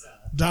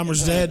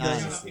 Dahmer's dad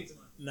does.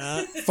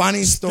 Nah.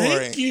 Funny story.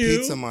 Thank you.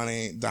 Pizza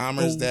money.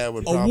 Dahmer's dad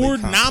would probably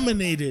award come.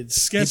 nominated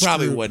sketch. He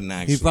probably group. wouldn't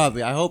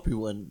actually. I hope he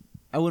wouldn't.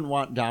 I wouldn't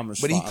want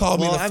Dahmer's But he father.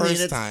 called me the I mean,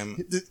 first it's- time.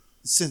 The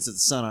sins of the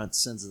son aren't the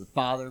sins of the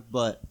father,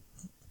 but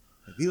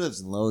if he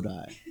lives in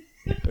Lodi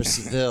or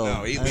Seville,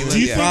 No, he I mean, lives-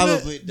 Do you, Yeah. probably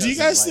think that, do you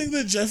guys doesn't think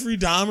that Jeffrey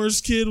Dahmer's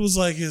kid was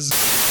like his?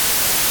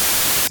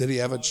 Did he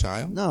have a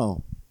child?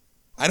 No.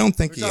 I don't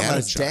think he We're talking had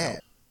about a his child.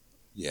 dad.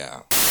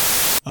 Yeah.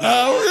 We're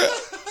gonna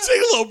take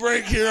a little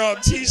break here on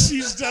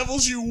TC's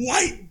Devils, you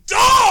white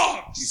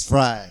dogs. He's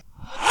fried.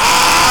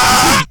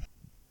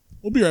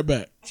 We'll be right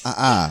back.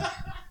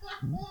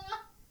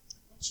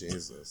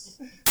 Jesus.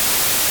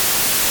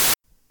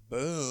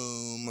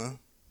 Boom.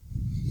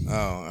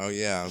 Oh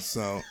yeah.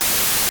 So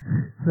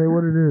Say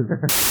what it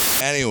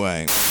is.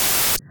 anyway,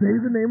 Say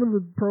the name of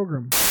the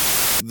program.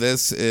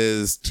 this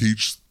is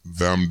Teach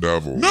them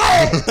devil.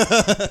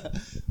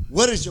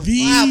 What is your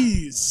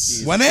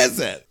These. what is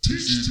it?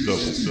 Teach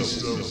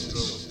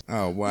devil.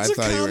 Oh, well, That's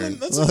I thought you were.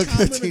 That's a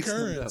common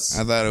occurrence.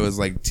 I thought it was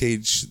like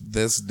teach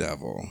this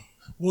devil.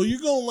 Well,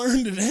 you're gonna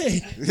learn today.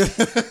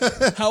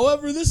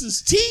 However, this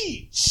is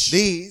Teach.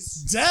 These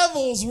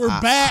Devils, we're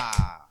back.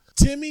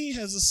 Timmy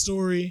has a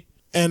story,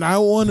 and I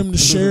want him to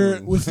share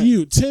it with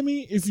you.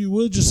 Timmy, if you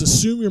would, just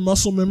assume your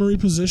muscle memory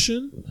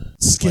position.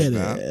 Let's get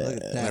Like it.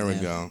 that. There we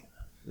go.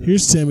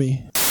 Here's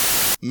Timmy.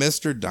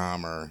 Mr.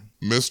 Dahmer.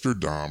 Mr.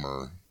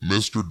 Dahmer.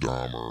 Mr.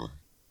 Dahmer.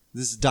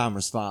 This is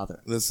Dahmer's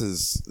father. This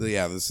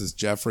is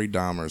Jeffrey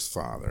Dahmer's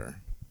father.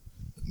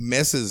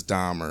 Mrs.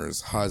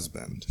 Dahmer's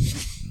husband.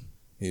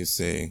 You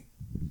see.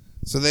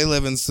 So they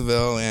live in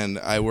Seville, and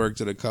I worked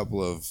at a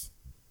couple of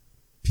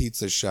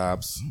pizza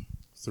shops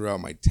throughout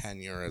my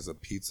tenure as a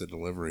pizza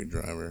delivery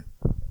driver.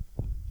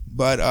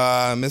 But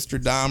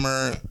Mr.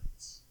 Dahmer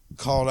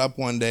called up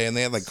one day, and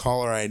they had like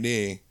caller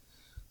ID.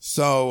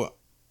 So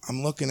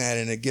I'm looking at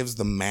it, and it gives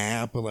the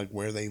map of like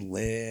where they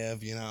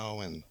live, you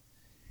know, and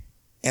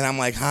I'm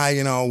like, hi,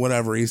 you know,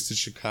 whatever, east of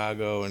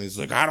Chicago. And he's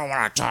like, I don't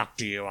want to talk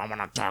to you. I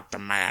want to talk to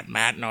Matt.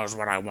 Matt knows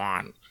what I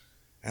want.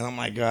 And I'm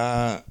like,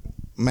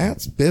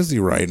 Matt's busy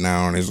right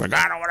now. And he's like,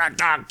 I don't want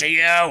to talk to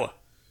you.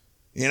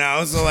 You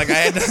know, so like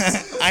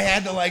I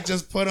had to like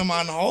just put him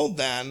on hold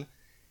then.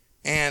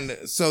 And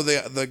so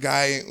the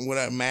guy,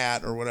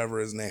 Matt or whatever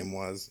his name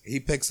was, he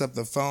picks up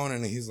the phone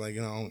and he's like,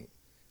 you know,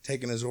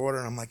 taking his order.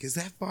 And I'm like, is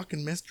that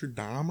fucking Mr.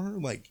 Dahmer?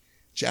 Like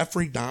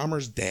Jeffrey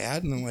Dahmer's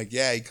dad? And I'm like,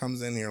 yeah, he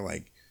comes in here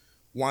like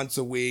once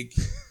a week.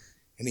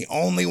 And he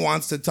only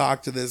wants to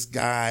talk to this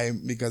guy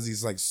because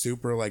he's like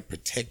super like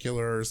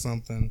particular or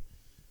something.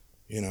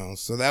 You know,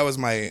 so that was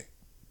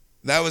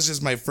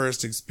just my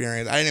first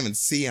experience. I didn't even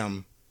see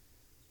him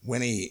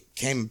when he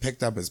came and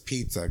picked up his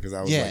pizza because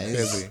I was like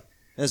busy.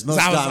 As most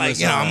I was Dahmers like,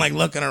 you know, are. I'm like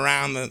looking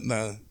around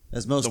the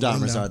As most the Dahmers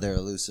window. are, they're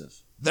elusive.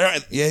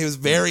 Yeah, he was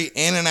very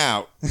in and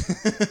out.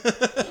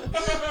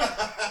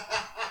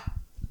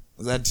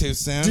 Was that too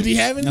soon? Did he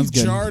have any That's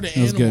good. jarred That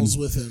was good. animals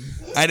with him?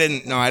 I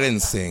didn't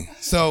see.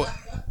 So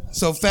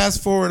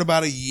fast forward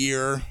about a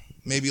year,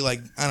 maybe like,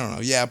 I don't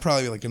know. Yeah,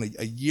 probably like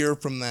a year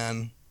from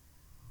then,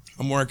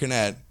 I'm working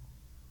at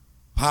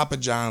Papa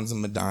John's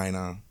in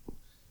Medina.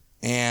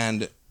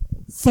 And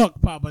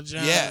Fuck Papa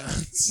John.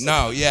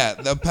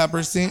 the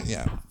pepper scene.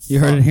 Yeah. You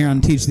heard it here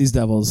on Teach These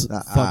Devils.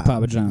 Fuck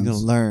Papa John's. You're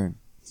gonna learn.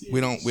 We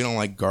don't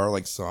like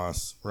garlic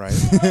sauce, right?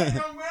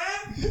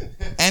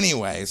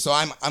 Anyway, so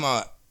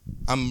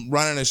I'm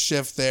running a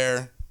shift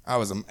there.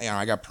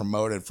 I got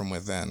promoted from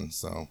within,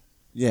 so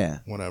Yeah.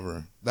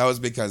 whatever. That was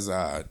because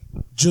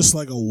Just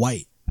like a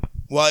white.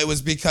 well, it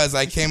was because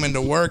I came into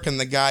work and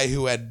the guy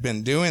who had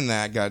been doing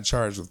that got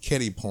charged with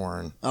kiddie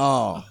porn.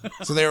 Oh.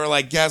 So they were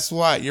like, "Guess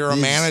what? You're a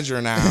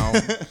manager now."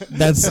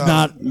 That's all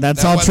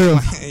wasn't true.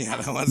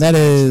 That wasn't That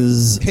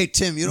is. Hey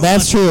Tim, you don't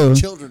That's want true.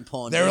 children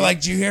porn. They do were you? like,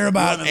 "Did you hear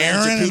about wanna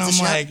manage a Aaron?" And pizza I'm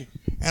shop?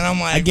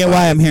 like, I get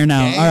why I'm here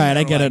now. gay? All right, And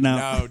I they're get it like,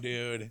 now. No,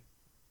 dude.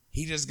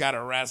 He just got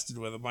arrested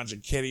with a bunch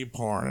of kiddie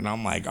porn, and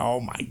I'm like, oh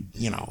my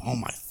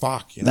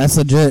fuck. You know? That's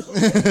legit.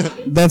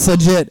 That's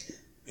legit.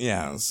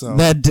 Yeah, so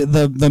That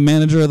the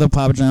manager of the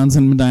Papa John's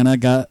in Medina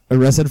got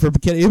arrested for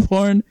kiddie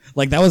porn.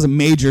 Like that was a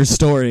major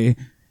story.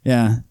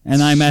 Yeah,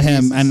 and I met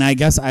him, and I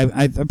guess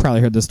I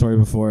probably heard this story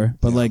before,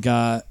 but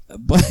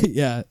but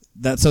yeah,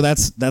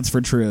 that's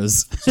for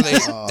trues. So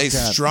they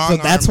strong. So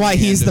that's why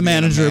he's the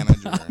manager of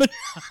Papa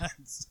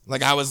John's.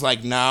 Like I was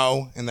like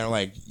no, and they're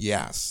like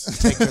yes,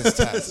 take this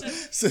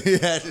test. So you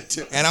had to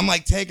do. And I'm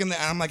like taking the,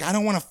 and I'm like I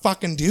don't want to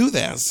fucking do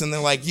this, and they're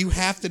like you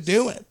have to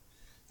do it.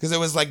 Because it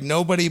was like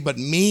nobody but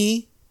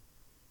me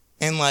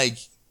and like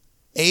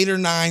 8 or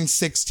 9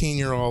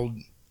 16-year-old.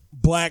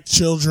 Black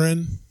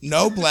children.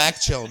 No black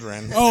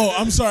children. Oh,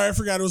 I'm sorry. I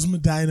forgot it was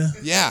Medina.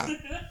 Yeah.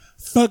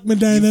 Fuck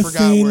Medina. You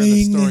forgot where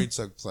the story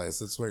took place.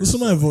 That's where.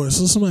 Listen to my voice.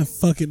 Listen to my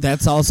fucking.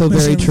 That's also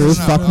very true.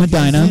 Fuck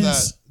Medina.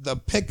 The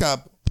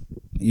pickup.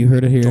 You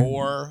heard it here.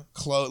 Door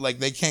close. Like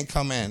they can't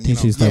come in.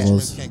 Teach these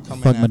devils. Can't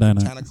come Fuck in Medina.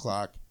 10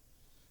 o'clock.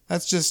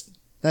 That's just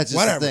the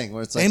whatever. thing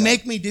where it's like they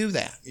make me do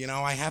that. You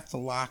know, I have to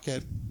lock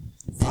it,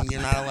 and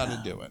you're not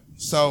allowed to do it.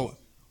 So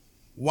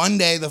one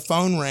day the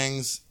phone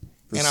rings,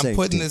 and I'm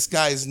putting this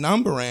guy's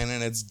number in,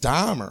 and it's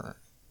Dahmer,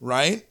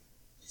 right?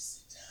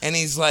 And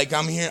he's like,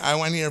 "I'm here. I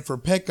went here for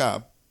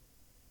pickup,"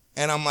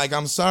 and I'm like,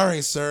 "I'm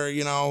sorry, sir.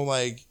 You know,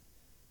 like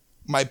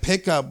my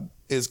pickup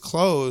is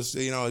closed.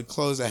 You know, it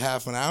closed a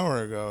half an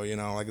hour ago. You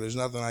know, like there's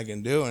nothing I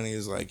can do." And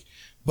he's like,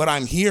 "But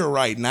I'm here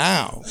right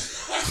now."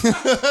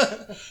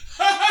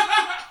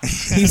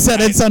 He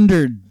said it's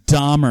under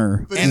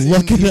Dahmer. And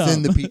look it up.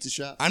 in the pizza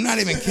shop. I'm not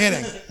even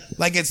kidding.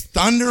 Like it's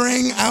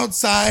thundering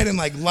outside and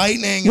like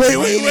lightning.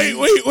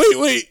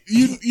 Wait.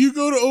 You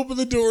go to open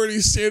the door and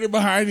he's standing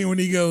behind you when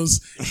he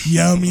goes,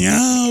 yum,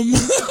 yum.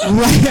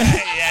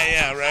 Right.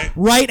 Yeah, right.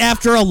 Right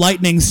after a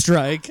lightning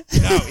strike.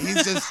 No,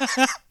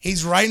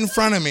 he's right in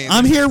front of me.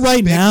 I'm here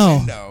right now.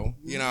 Window,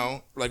 you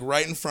know, like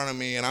right in front of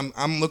me, and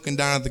I'm looking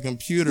down at the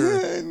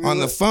computer on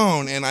the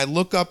phone, and I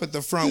look up at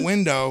the front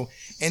window,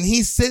 and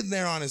he's sitting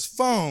there on his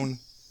phone,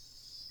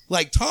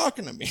 like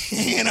talking to me,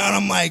 you know, and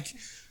I'm like,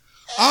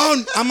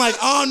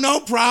 oh, no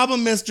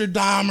problem, Mr.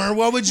 Dahmer.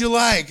 What would you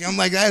like? I'm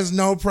like, that is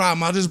no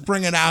problem. I'll just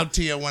bring it out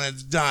to you when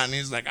it's done.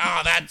 He's like,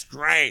 oh, that's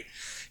great.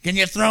 Can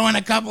you throw in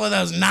a couple of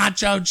those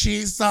nacho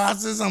cheese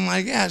sauces? I'm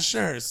like, yeah,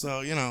 sure.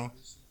 So, you know,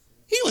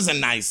 he was a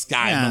nice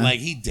guy, but like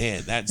he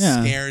did. That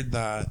scared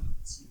the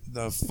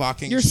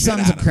fucking Your shit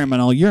son's out a of me.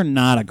 criminal. You're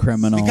not a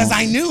criminal. Because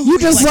I knew you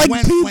just like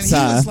when pizza.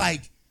 he was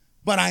like,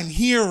 but I'm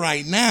here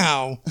right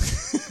now.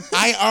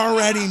 I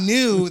already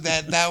knew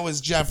that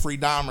was Jeffrey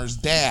Dahmer's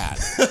dad.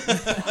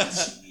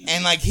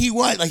 And like he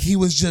was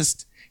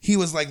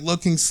like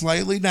looking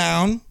slightly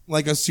down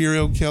like a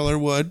serial killer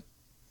would.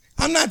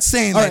 I'm not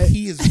saying that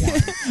he is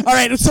one. All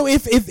right, so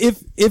if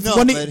No,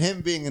 one but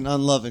him being an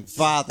unloving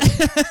father.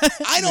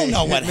 I don't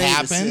know what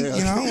happened,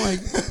 you know, like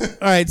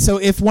all right, so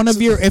if one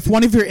of your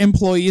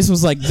employees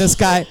was like, this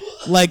guy,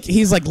 like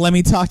he's like, let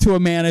me talk to a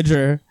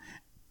manager,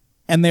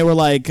 and they were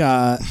like,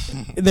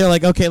 they're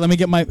like, okay, let me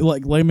get my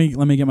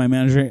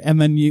manager,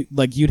 and then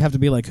you'd have to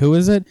be like, who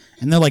is it?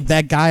 And they're like,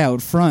 that guy out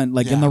front,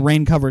 like in the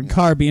rain covered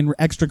car, being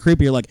extra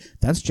creepy. You're like,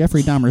 that's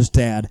Jeffrey Dahmer's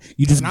dad.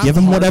 You just give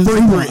him whatever he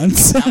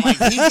wants. I'm like,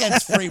 he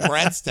gets free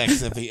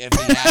breadsticks if he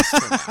asks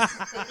for them.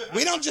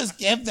 We don't just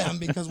give them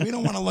because we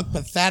don't want to look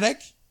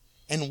pathetic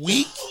and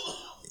weak.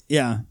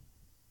 Yeah.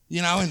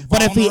 You know, and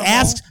But if he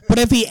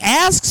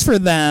asks for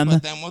them,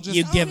 then we'll just,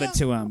 you give it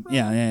to him.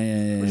 Yeah.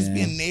 We're just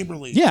being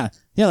neighborly. Yeah,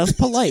 that's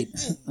polite.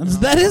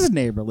 That is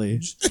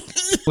neighborly.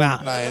 Wow.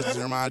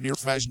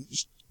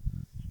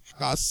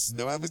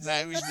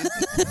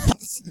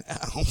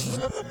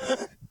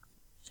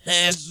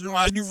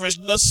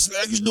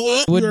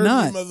 Would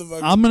not.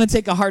 I'm gonna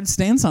take a hard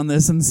stance on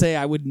this and say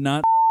I would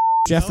not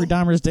Jeffrey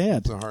Dahmer's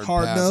dad. It's a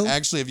hard pass. no.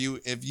 Actually,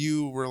 if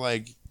you were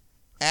like,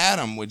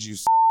 Adam, would you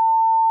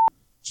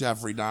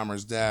Jeffrey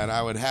Dahmer's dad?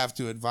 I would have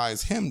to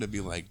advise him to be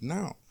like,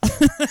 no.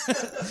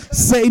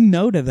 Say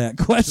no to that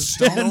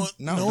question.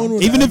 No.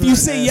 Even if you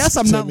say yes,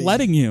 I'm not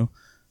letting you.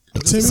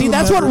 See,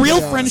 that's what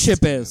real friendship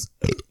is.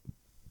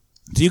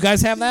 Do you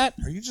guys have that?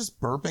 Are you just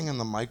burping in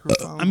the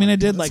microphone? I mean, I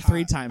did like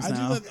 3 times I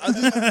now. do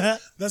that.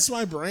 That's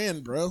my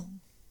brand, bro.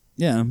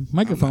 Yeah,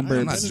 microphone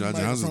I'm not burps.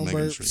 judging. I was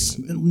just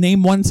making sure.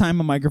 Name one time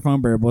a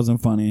microphone burp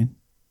wasn't funny.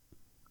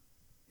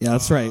 Yeah,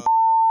 that's right.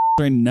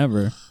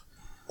 Never.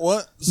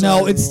 What?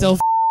 No, it's still.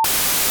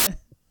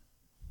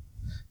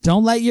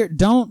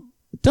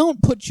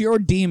 Don't put your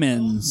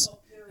demons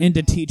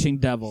into teaching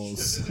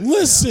devils.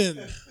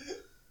 Listen.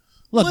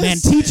 Look, man,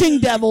 teaching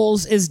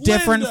devils is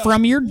different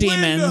from your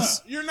demons.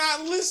 Linda, you're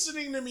not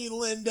listening to me,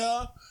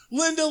 Linda.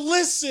 Linda,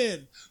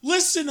 listen.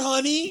 Listen,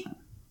 honey.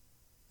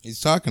 He's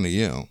talking to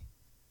you.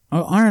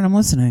 Oh, all right, I'm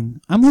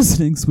listening. I'm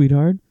listening,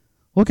 sweetheart.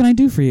 What can I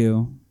do for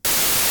you?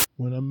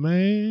 When a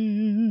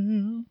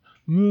man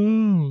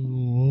moves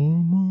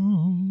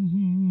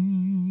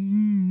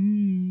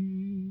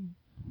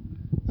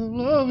a woman,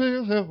 love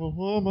is a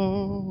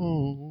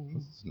woman.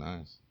 This is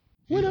nice.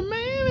 When a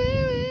man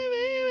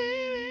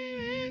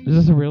Is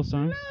this a real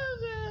song?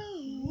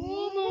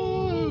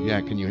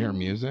 Yeah, can you hear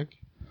music?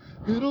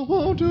 you don't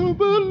want to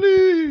believe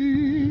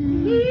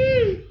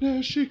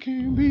that she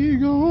can be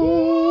gone.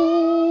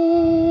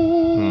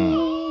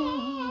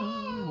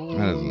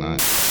 That is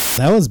nice.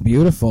 That was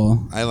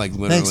beautiful. I like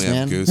literally Thanks, have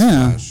man. goose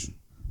Yeah. flesh.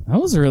 That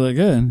was really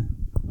good.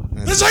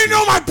 This ain't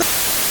no my.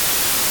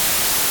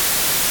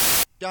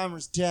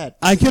 Dahmer's dead.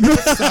 I could.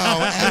 So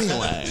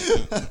anyway,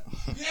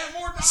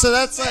 So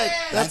that's like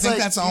I think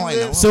that's all I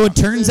know. So it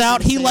turns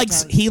out he Same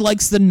likes time. he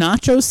likes the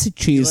nacho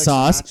cheese likes the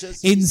sauce nacho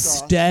cheese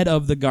instead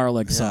of the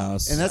garlic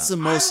sauce. And that's the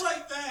most.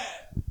 like that.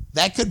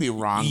 That could be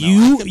wrong. Though.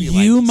 You I could be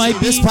you like, might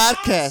This be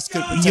podcast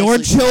could your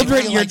potentially- children.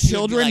 I feel Your like you'd be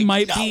children like,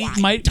 might "No, be I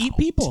might eat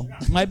people.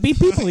 Might be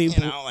people eat,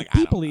 know, like, I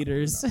don't people know.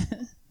 eaters.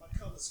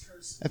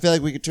 I feel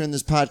like we could turn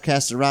this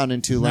podcast around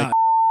into like No.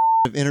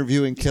 of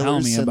interviewing Tell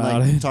killers me and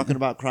about like it. talking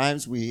about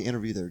crimes. We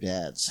interview their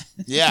dads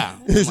yeah,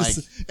 and, like,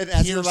 and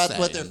ask them about hearsay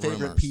what their and favorite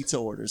rumors. pizza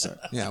orders are.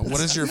 Yeah,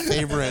 what is your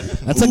favorite?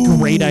 That's a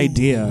great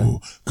idea.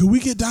 Could we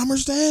get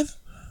Dahmer's dad?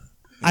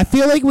 I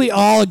feel like we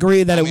all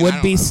agree that I it mean, I would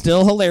don't be know.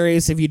 still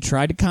hilarious if you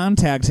tried to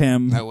contact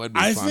him That would be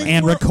I funny. think-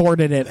 and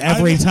recorded it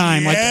every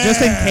time, like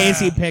just in case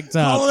he picked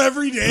Call up. him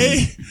every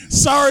day.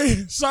 Sorry,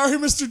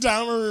 Mr.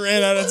 Dahmer, we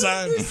ran out of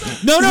time.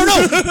 No.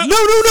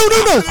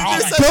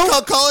 Is that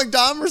called calling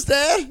Dahmer's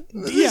dad?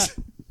 Yeah.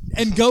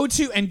 And go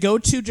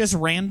to just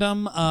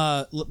random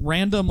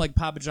like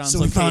Papa John's So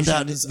we found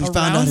out- locations we found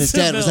out around his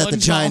dad was Seville at the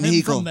and Giant call him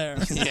Eagle. from there.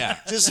 yeah,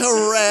 Just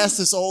harass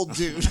this old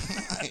dude.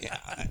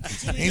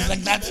 he's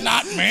like, that's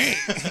not me.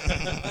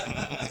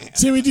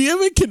 Timmy, do you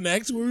have a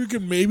connect where we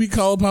could maybe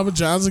call Papa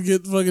John's and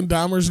get fucking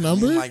Dahmer's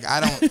number? Like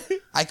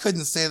I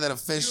couldn't say that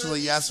officially,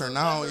 yes or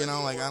no. You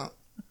know, like I don't.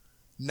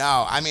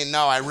 No, I mean,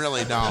 no, I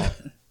really don't.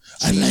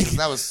 Jesus,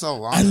 that was so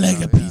long. I like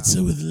ago, a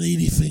pizza with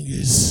lady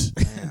fingers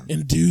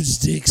and dude's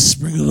dicks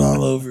sprinkled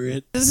all over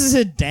it. This is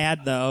his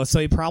dad though, so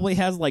he probably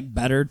has like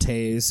better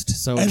taste.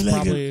 So I it's like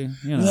probably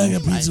I like a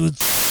pizza with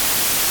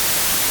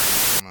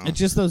it's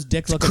just those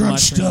dick-looking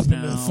crunched mushrooms up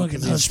in now. a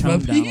fucking 'cause he's hush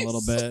toned down puppy. a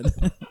little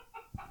bit.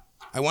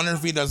 I wonder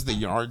if he does the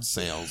yard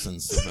sales in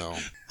Seville.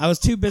 I was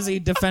too busy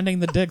defending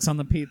the dicks on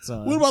the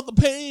pizza. What about the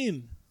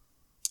pain?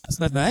 That's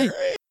the thing.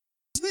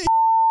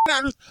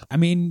 I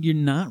mean, you're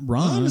not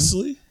wrong.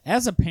 Honestly.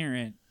 As a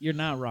parent, you're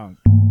not wrong.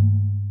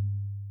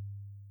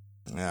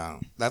 Yeah,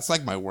 that's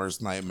like my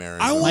worst nightmare.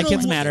 I My wanna-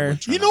 kids matter.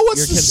 You know what's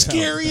Your the kids count.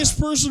 scariest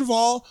person of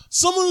all?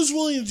 Someone who's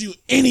willing to do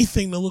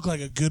anything to look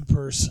like a good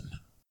person.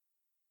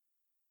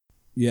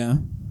 Yeah.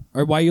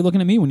 Or why are you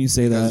looking at me when you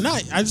say that? No,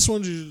 I just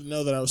wanted you to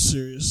know that I was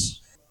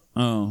serious.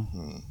 Oh.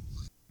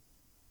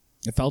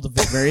 It felt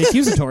very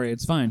accusatory.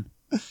 It's fine.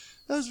 That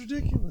was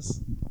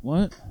ridiculous.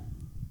 What?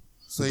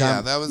 So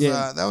yeah, that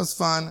was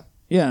fun.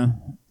 Yeah.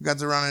 Got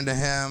to run into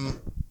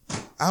him.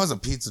 I was a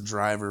pizza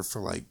driver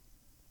for like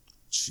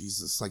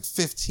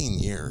 15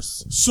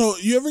 years. So,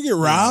 you ever get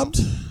robbed?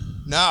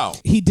 No.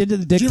 He did the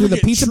dick Did you through ever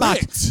the get pizza box.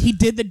 tricked? He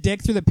did the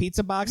dick through the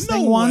pizza box No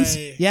thing once.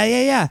 way.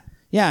 Yeah.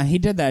 Yeah, he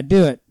did that.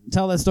 Do it.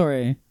 Tell that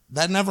story.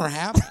 That never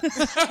happened.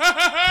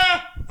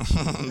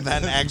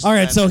 All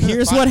right, so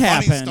here's what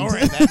happened.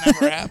 Story. That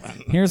never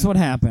happened. Here's what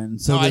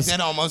happened. So No, this, I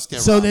did almost get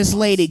So robbed this once.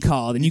 lady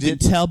called, and you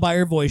could tell by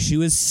her voice she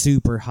was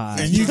super hot.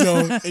 And you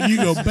go, bet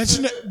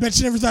you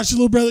never thought your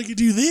little brother could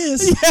do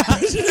this.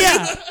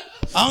 yeah.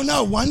 Oh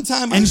no! One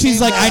time, And she's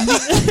like, I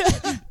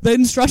the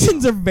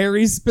instructions are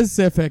very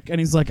specific. And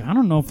he's like, I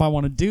don't know if I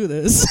want to do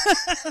this.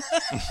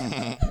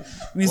 And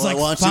he's What I like,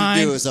 want you to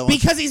fine. do is I want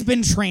because he's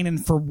been training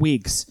for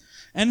weeks.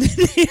 And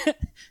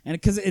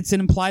because it's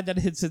implied that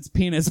it's its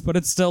penis, but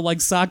it's still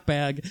like sock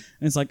bag.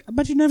 And it's like, I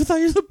bet you never thought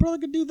your little brother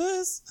could do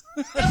this.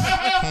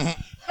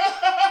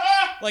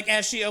 Like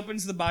as she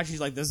opens the box, she's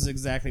like, this is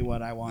exactly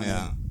what I wanted.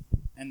 Yeah.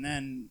 And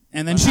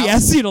then she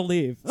asks you to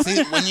leave.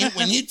 See,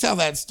 when you tell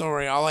that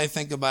story, all I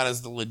think about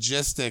is the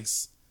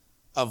logistics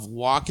of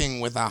walking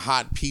with a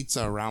hot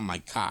pizza around my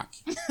cock.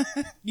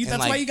 That's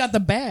like- why you got the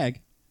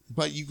bag.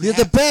 But you Yeah,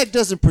 the bag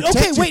doesn't protect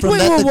Okay, you wait, from wait,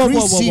 that. whoa, The whoa, grease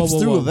whoa, whoa, seeps whoa,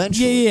 through whoa.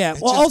 eventually. Yeah.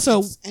 Well,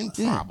 also, it's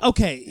improbable.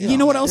 okay, you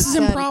know what else is it's a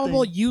sad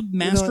improbable? thing. You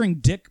mastering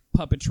dick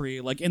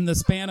puppetry, like in the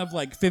span of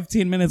like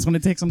 15 minutes when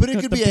it takes them But to it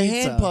cook could the be pizza. a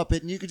hand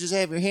puppet, and you could just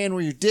have your hand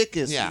where your dick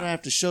is. Yeah. You don't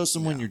have to show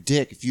someone your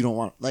dick if you don't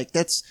want. Like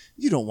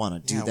you don't want to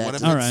do Yeah, that. what if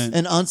to All it's- right. An What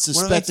if it's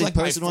unsuspecting like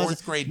my person wants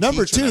fourth grade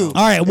Number teacher, two. though?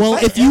 All right, well,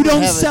 I if you ever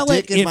don't have a sell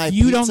it, dick in my if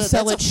you don't pizza,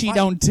 sell that's it, a she fight.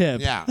 don't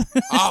tip. Yeah.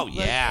 Oh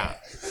yeah.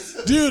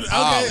 Dude, okay,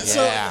 Oh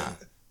so yeah.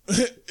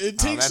 it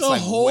takes that's a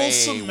like whole way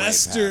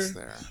semester past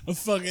there. of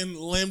fucking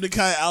Lambda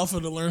Chi Alpha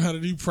to learn how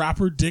to do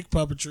proper dick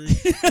puppetry.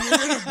 You're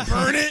gonna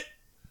burn it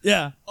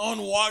Yeah. on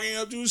walking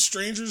up to a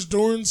stranger's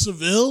door in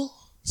Seville?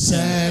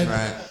 Sad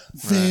Right.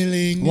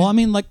 feeling. Well, I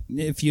mean, like,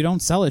 if you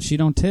don't sell it, she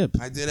don't tip.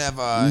 I did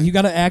have You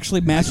got to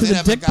actually master did the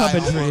have a dick guy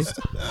puppetry. almost-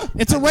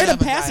 It's a I did rite of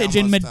have a guy passage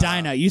in almost,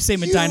 Medina. You say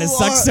Medina You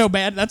sucks are- so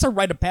bad. That's a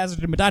rite of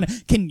passage in Medina.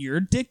 Can your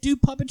dick do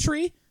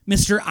puppetry?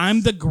 Mister,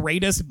 I'm the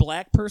greatest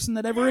black person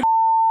that ever.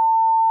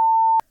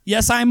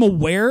 Yes, I'm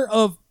aware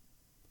of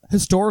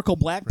historical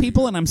black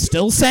people, and I'm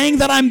still saying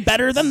that I'm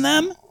better than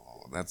them.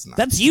 That's not.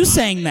 That's you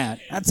saying that.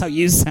 That's how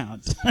you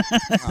sound.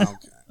 okay.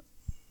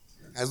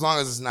 As long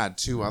as it's not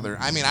two other.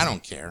 I mean, I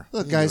don't care.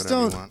 Look, You can do guys,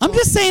 whatever you don't- want. I'm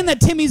just saying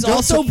that Timmy's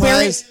also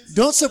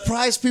Don't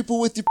surprise people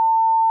with your.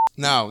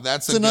 No,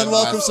 that's It's an good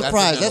unwelcome lesson.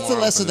 surprise. good That's the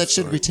moral lesson for that the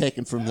should be story.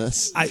 taken from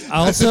this. I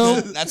also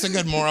That's a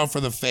good moral for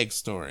the fake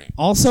story.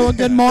 also a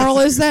good moral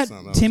is that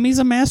So that- Timmy's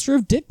a master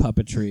of dick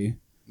puppetry.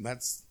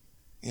 That's,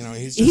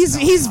 he's just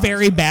He's telling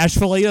very lies.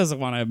 bashful. He doesn't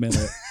want to admit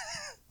it.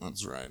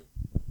 That's right.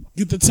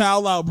 Get the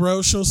towel out,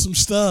 bro. Show some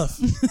stuff.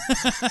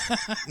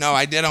 No,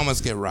 I did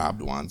almost get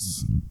robbed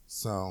once.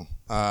 So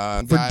For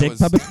guy dick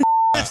was, puppetry.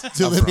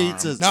 To the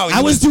pizzas. No,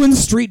 I was doing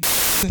street.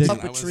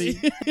 Puppetry.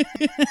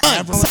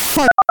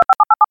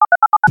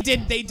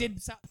 They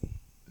did.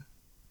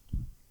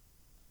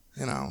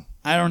 You know,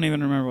 I don't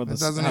even remember what this.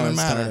 doesn't how even it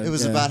matter. started. It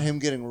was Yeah. about him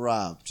getting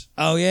robbed.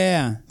 Oh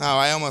yeah. no,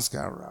 I almost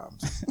got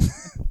robbed.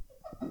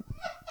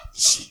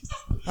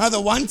 Oh,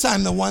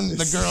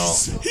 the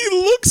girl. He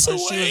looks Oh, away.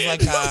 she was like,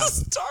 in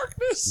the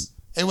darkness.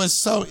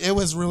 It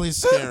was really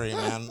scary,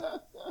 man.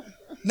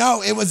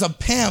 No, it was a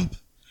pimp,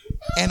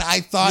 and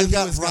I thought You he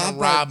got was gonna robbed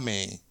by- rob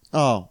me.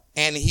 Oh.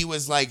 And he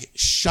was like,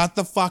 shut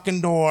the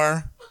fucking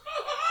door.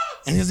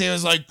 And he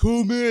was like,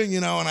 come in,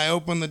 and I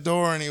opened the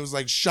door, and he was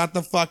like, shut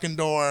the fucking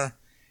door.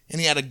 And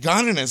he had a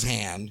gun in his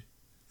hand.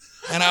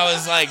 And I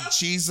was like,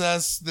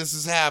 Jesus, this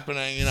is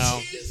happening,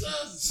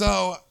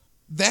 So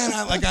then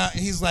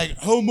he's like,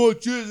 how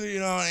much is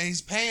it, and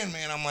he's paying me.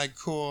 And I'm like,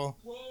 cool.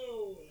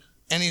 Whoa.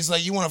 And he's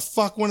like, you want to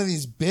fuck one of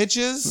these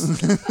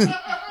bitches?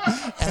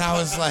 And I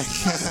was like,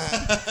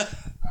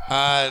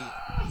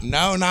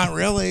 no, not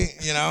really,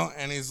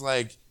 And he's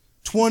like,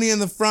 20 in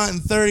the front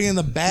and 30 in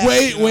the back.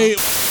 Wait.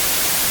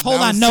 Hold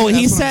That on. was- No,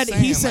 he that's what said. I'm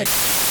He saying,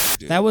 said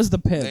dude, that was the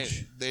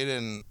pitch. they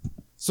didn't.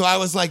 So I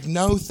was like,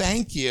 no,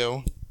 thank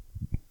you.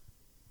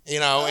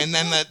 And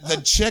then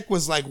the chick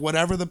was like,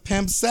 whatever the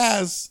pimp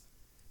says,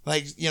 and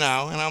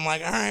I'm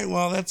like, all right,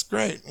 well, that's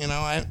great.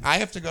 I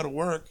have to go to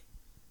work.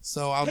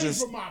 So I'll Pay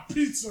for my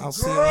pizza, I'll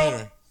see you girl.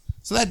 later.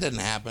 So that didn't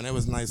happen. It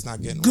was nice not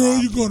getting Girl,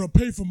 robbed. you're gonna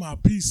pay for my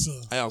pizza.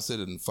 I also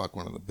didn't fuck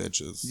one of the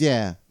bitches.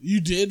 Yeah.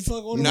 You did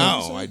fuck one of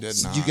No, them? I did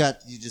So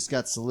not. you just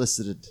got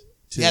solicited.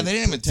 To Yeah, they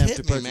didn't even attempt tip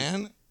to me, purchase-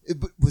 man.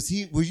 But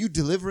were you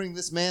delivering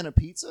this man a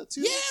pizza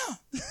too? Yeah.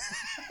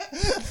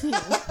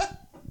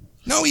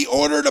 No, he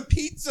ordered a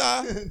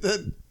pizza.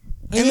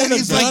 And then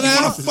he's like,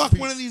 you want to fuck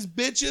one of these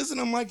bitches? And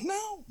I'm like,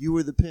 no. You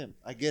were the pimp.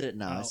 I get it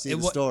now. I see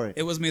the story.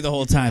 It was me the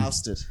whole time.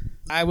 Ousted.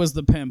 I was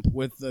the pimp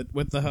with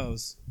the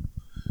hose.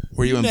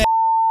 Were you in?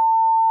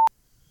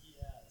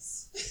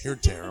 You're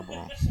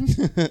terrible.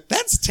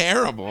 That's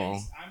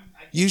terrible.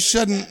 You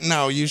shouldn't.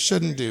 No, you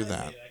shouldn't do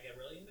that.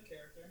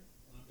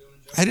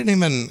 I don't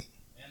even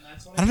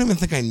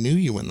think I knew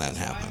you when that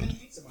happened.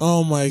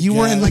 Oh my god. You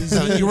were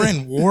in you were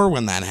in war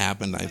when that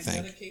happened, I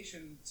think.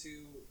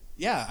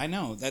 Yeah, I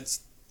know.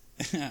 That's.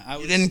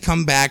 You didn't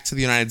come back to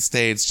the United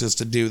States just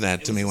to do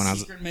that to me when I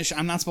was. Secret mission.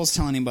 I'm not supposed to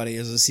tell anybody. It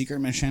was a secret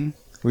mission.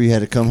 Where you had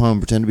to come home,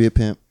 pretend to be a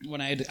pimp.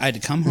 When I had to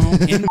come home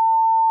and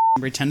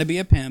pretend to be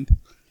a pimp.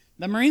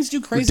 The Marines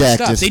do crazy Redacted.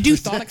 stuff. They do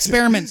thought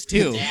experiments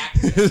too.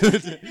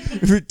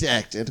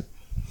 Redacted.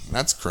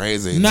 That's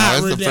crazy.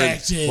 Not That's the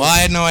redacted. Well, I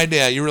had no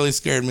idea. You really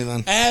scared me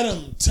then.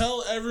 Adam,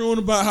 tell everyone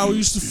about how we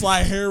used to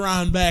fly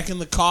Heron back in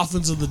the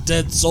coffins of the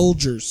dead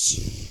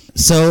soldiers.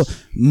 So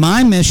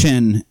my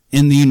mission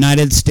in the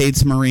United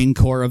States Marine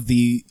Corps of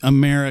the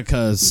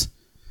Americas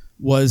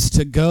was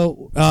to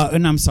go.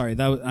 And I'm sorry.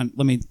 That was,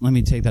 let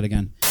me take that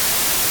again.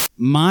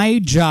 My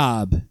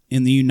job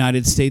in the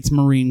United States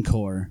Marine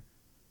Corps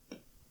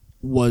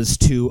was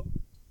to,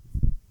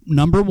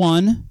 number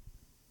one,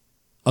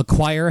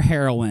 acquire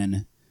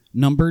heroin.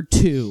 Number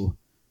two,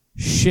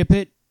 ship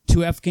it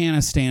to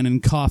Afghanistan in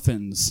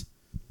coffins.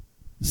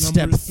 Step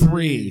Number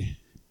three,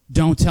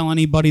 don't tell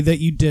anybody that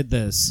you did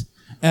this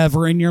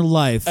ever in your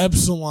life,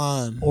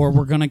 Epsilon. or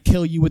we're going to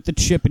kill you with the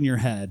chip in your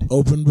head.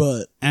 Open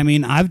butt. I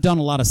mean, I've done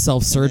a lot of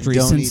self-surgery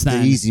Don't since eat the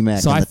then. Easy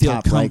Mac so on I the feel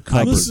top right I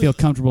cupboard. feel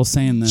comfortable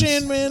saying this.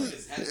 Jan, man.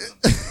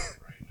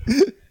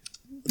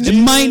 It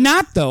might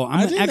not, though. I'm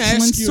I an didn't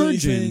excellent ask you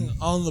surgeon. anything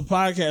on the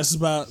podcast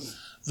about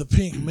the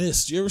pink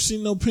mist. You ever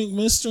seen no pink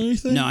mist or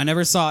anything? No, I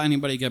never saw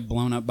anybody get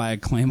blown up by a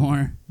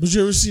claymore. But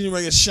you ever seen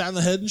anybody get shot in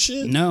the head and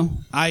shit? No.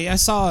 I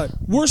saw it.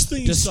 Worst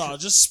thing you saw,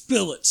 just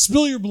spill it.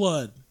 Spill your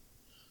blood.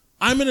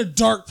 I'm in a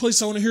dark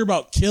place. I want to hear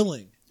about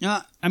killing.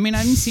 I mean,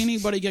 I didn't see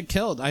anybody get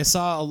killed. I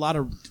saw a lot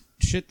of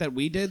shit that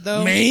we did,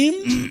 though.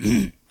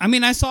 Maimed? I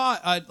mean, I saw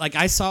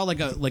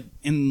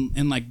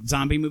in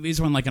zombie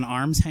movies when like an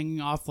arm's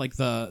hanging off like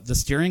the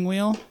steering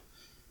wheel,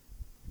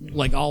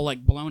 like all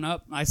like blown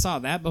up. I saw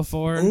that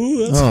before.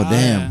 Ooh, that's Oh, hot.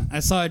 damn.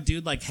 I saw a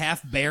dude like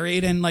half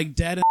buried and like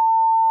dead.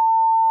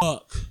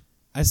 Fuck.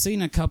 I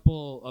seen a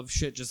couple of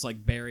shit just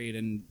like buried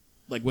and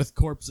like with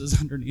corpses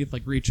underneath,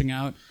 like reaching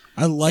out.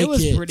 I like it. It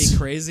was pretty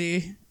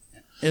crazy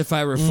if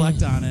I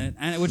reflect on it,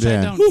 and which I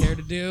Yeah. don't care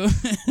to do.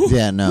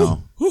 Yeah,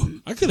 no.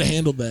 Whew, I could have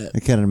handled that. I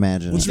can't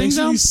imagine. Which it. makes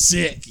so? me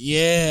sick.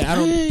 Yeah, I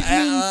don't.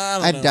 I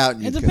don't know. doubt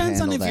you It could depends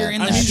on handle if you're that.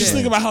 in I that mean, shit. just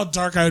think about how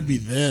dark I would be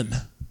then.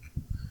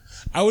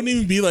 I wouldn't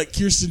even be like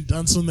Kirsten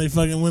Dunst when they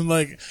fucking win,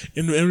 like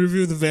in the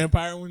interview with the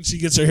vampire when she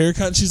gets her hair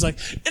cut and she's like,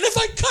 and if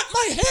I cut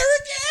my hair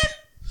again,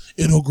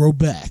 it'll grow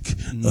back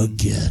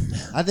again.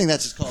 I think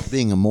that's just called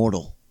being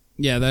immortal.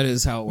 Yeah, that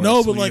is how it works.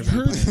 No, but when like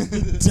you're a her, vampire.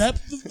 the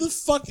depth of the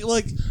fucking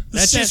like the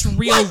That's just sad-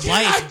 real Why can't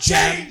life, I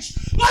Jeb. change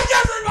like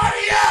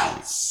everybody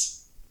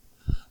else.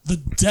 The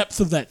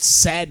depth of that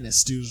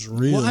sadness, dude, is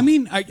real. Well, I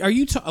mean, are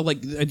you like?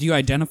 Do you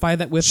identify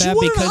that with she that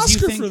won an because Oscar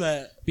you think for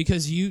that.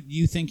 because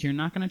you think you're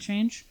not going to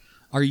change?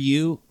 Are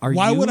you?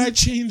 Why would I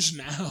change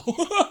now?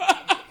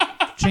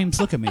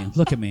 James, look at me.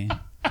 Look at me.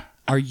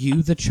 Are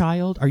you the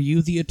child? Are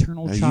you the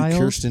eternal Are child? you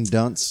Kirsten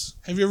Dunst?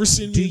 Have you ever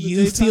seen Do me in the you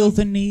daytime? feel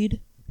the need?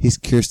 He's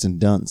Kirsten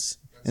Dunst.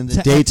 In the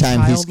To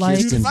daytime, he's childlike-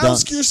 Dude, Kirsten if I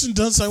was Dunst. Kirsten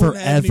Dunst, I wouldn't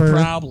have any Forever.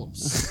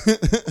 problems.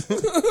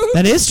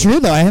 That is true,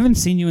 though. I haven't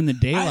seen you in the I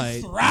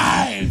daylight.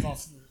 thrive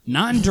off of it.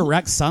 Not in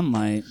direct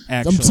sunlight,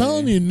 actually. I'm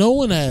telling you, no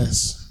one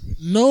has.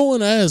 No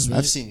one has, man.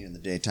 I've seen you in the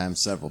daytime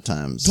several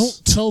times.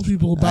 Don't tell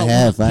people about I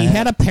have. He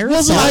had a Wasn't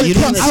parasol. I, You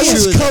didn't I see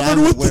was true that covered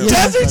I'm with aware the of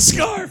desert that.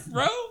 scarf,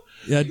 bro.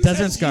 Yeah,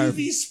 desert scarf.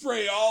 UV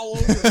spray all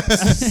over it.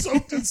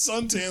 Soaked in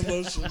suntan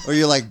lotion. Or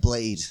you're like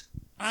Blade.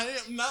 I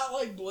am not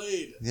like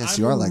Blade. Yes,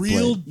 I'm you are a like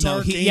real Blade.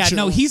 dark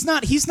ancient. he's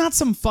not. He's not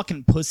some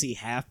fucking pussy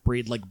half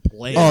breed like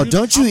Blade. Oh, dude,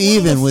 don't you I'm one of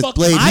even the with fucking-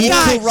 Blade. my He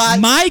guy, could ride-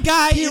 my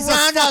guy he is a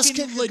roundhouse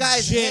fucking kicked the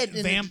guy's legit head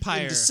and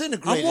vampire.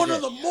 disintegrated I'm one it.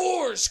 of the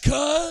Moors,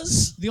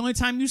 cuz. The only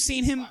time you've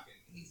seen him,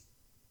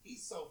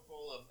 He's so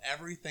full of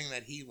everything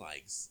that he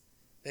likes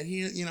that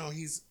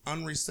he's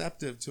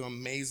unreceptive to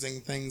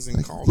amazing things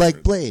in culture.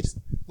 Like Blade.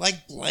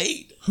 Like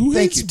Blade. Who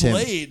Thank hates you, Tim.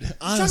 Blade? you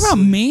Honestly.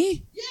 talking about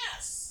me?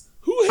 Yes.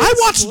 Who hates I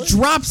watched Blade?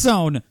 Drop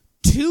Zone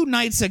 2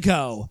 nights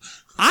ago.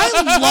 I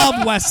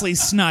love Wesley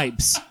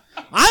Snipes.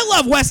 I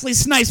love Wesley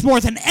Snipes more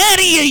than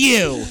any of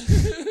you.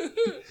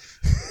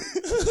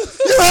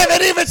 You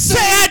haven't even said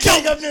I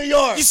King of New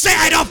York. You say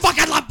I don't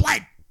fucking love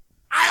Blade.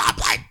 I love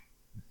Blade.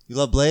 You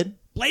love Blade?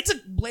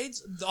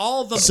 Blades.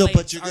 All the So, Blades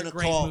but you're are gonna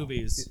great call-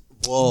 movies.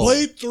 Whoa.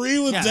 Blade 3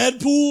 with Yeah.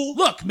 Deadpool.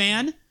 Look,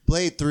 man,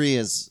 Blade 3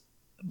 is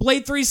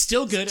Blade 3 is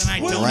still good, and I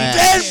don't even Rad.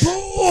 care.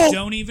 Deadpool!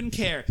 Don't even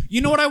care.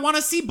 You know what I want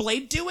to see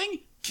Blade doing?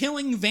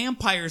 Killing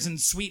vampires in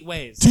sweet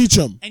ways. Teach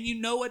him. And you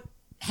know what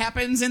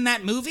happens in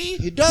that movie?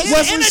 He does. Him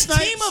Wesley and a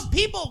Snipes. team of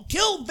people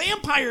kill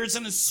vampires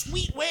in a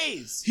sweet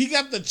ways. He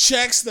got the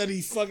checks that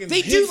he fucking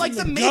They hid do from like the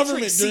government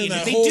Matrix during scene.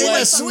 that They whole do like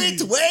last the movie.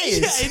 sweet ways.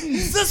 Yeah, in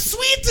the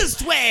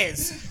sweetest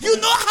ways. You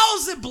know how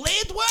the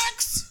Blade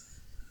works?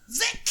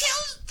 They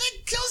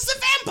kills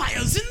the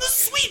vampires in the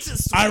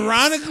sweetest ways.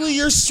 Ironically,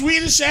 your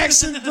Swedish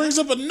accent brings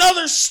up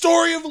another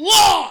story of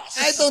loss.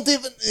 I don't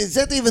even. Is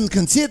that even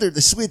considered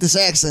the sweetest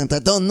accent? I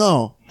don't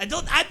know. I'm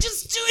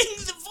just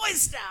doing the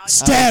voice now.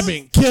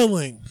 Stabbing,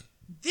 killing.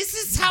 This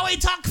is how I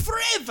talk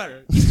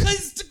forever.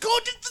 Because the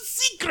code is the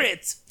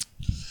secret.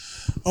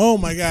 Oh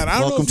my god! I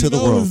don't Welcome know if you to the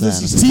know world, if this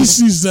Dan. is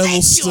TC's Devil Thank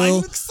you. still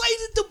I'm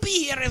excited to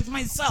be here as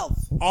myself.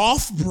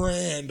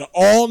 off-brand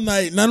all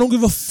night, and I don't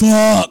give a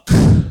fuck.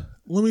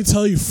 Let me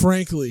tell you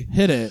frankly,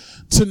 Hit it.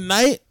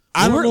 tonight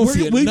I don't know if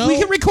you know. We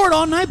can record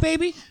all night,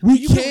 baby. We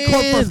you can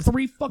record for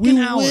 3 fucking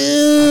we hours.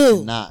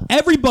 will. Not.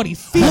 Everybody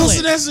feel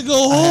Wilson it. has to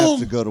go I have home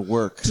to go to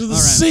work. to the All right.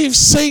 safe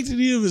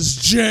sanctity of his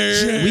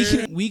chair.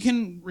 We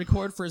can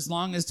record for as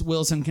long as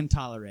Wilson can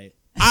tolerate.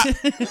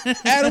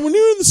 Adam, when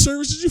you were in the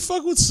service, did you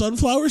fuck with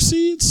sunflower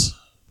seeds?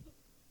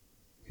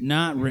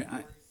 Not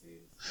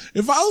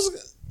If I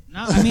was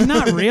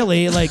not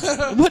really. Like,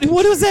 what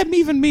does that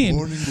even mean?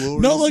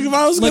 no, like if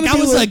I was Like gonna I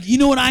be was like, you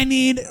know what I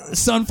need?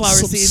 Sunflower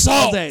Some seeds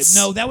all day. salts.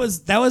 No,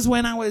 that was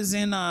when I was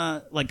in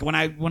like when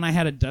I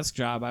had a desk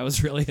job. I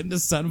was really into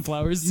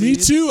sunflower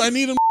seeds. me too. I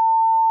need them.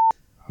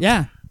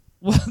 Yeah.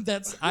 Well,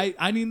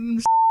 I need them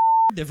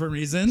for different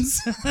reasons.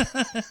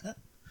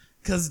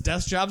 Because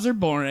desk jobs are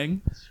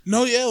boring.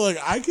 No, yeah, like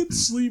I could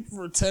sleep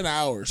for 10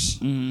 hours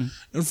and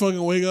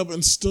fucking wake up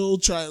and still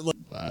try. Like,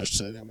 I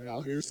said, I'm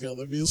out here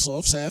feeling the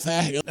soft half.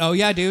 Oh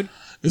yeah, dude.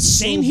 It's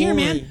Same so here,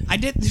 boring. man. I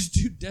did.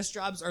 Dude, desk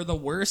jobs are the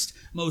worst,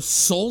 most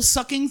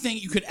soul-sucking thing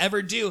you could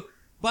ever do.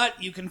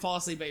 But you can fall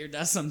asleep at your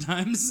desk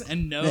sometimes,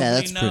 and nobody Yeah,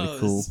 that's knows. pretty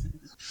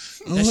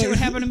cool. That shit would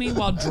happen to me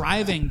while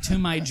driving to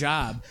my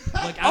job.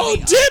 Like, Oh,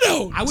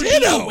 ditto! I would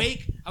Ditto! be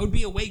awake. I would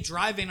be awake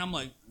driving. I'm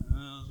like,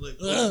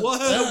 what?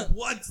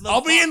 What? The I'll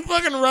be fuck? in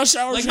fucking rush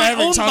hour Like my traffic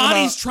own talking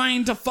body's about.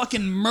 trying to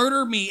fucking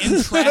murder me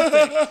in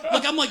traffic.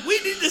 Like I'm like, we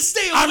need to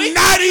stay awake. I'm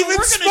not or even we're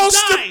gonna supposed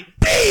die. to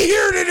be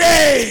here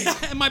today.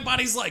 And my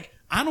body's like,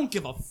 I don't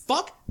give a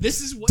fuck. This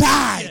is what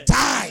Die,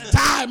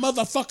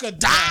 motherfucker,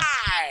 die.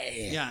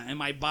 Yeah, and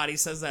my body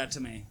says that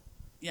to me.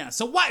 Yeah,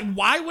 so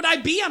why would I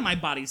be on my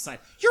body's side?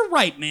 You're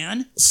right,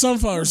 man.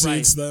 Sunflower You're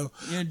seeds, right. though.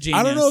 You're a genius.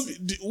 I don't know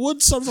if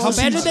what sunflower. How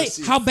bad did seeds-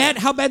 they?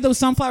 How bad those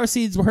sunflower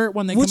seeds hurt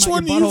when they Which come out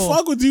one do your you butthole?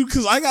 fuck with, dude?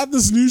 Because I got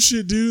this new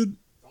shit, dude.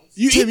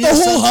 You Tim, eat you the a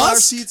whole sunflower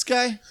husk. seeds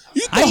guy?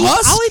 You eat the I'll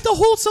husk. eat the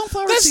whole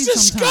sunflower That's seed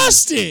sometimes.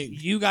 disgusting.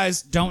 You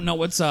guys don't know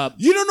what's up.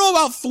 You don't know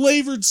about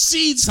flavored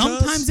seeds. cuz.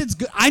 Sometimes it's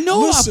good. I know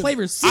about Listen,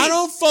 flavored seeds. I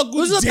don't fuck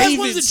with Those are the best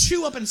ones to David's.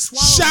 chew up and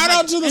swallow. Shout and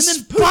out to the and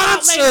then poop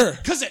out sponsor.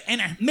 later,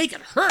 and make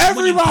it hurt.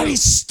 when you Everybody poop.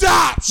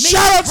 stop. Make Shout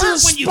it out to hurt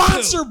the when you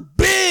sponsor,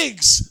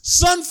 Biggs.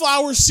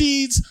 Sunflower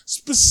seeds,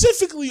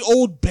 specifically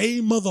Old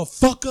Bay,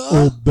 motherfucker.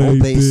 Old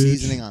Bay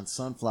seasoning on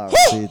sunflower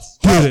seeds.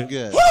 Get it.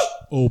 Good.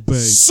 Old Bay.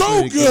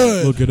 So Pretty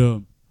good. good. it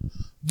up.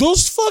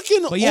 Those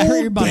fucking But yeah, hurt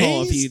Old your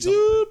butthole if Bays, you eat them.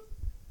 dude.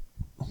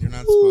 You're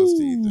not supposed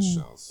to eat the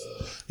shells.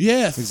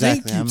 Yeah,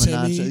 Exactly. thank you,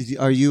 Timmy.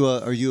 Are you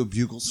a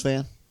Bugles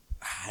fan?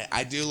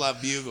 I do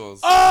love bugles.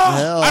 Oh, I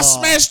Hell.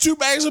 smashed 2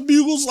 bags of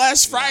Bugles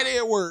last Friday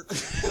at work.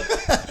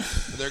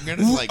 They're good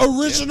as like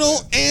Original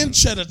dip, and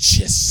cheddar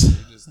cheese.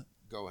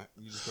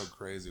 just go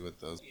crazy with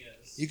those.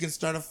 You can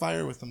start a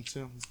fire with them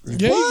too.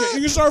 Yeah, you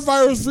can start a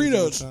fire with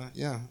Fritos.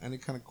 Yeah, any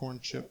kind of corn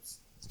chips.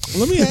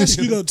 Let me ask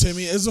you though,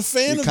 Timmy, as a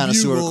fan of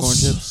connoisseur of corn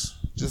Bugles, chips.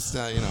 Just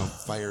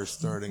fire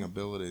starting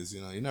abilities.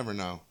 You never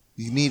know.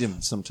 You need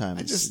them sometimes.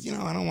 I just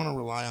I don't want to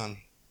rely on.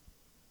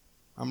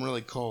 I'm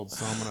really cold,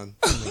 so I'm gonna.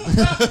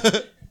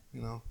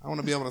 I want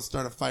to be able to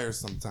start a fire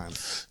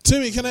sometimes.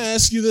 Timmy, can I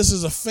ask you this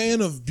as a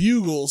fan of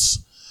Bugles?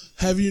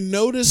 Have you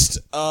noticed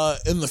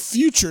in the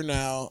future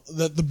now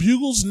that the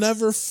Bugles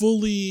never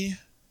fully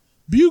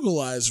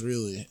bugleize,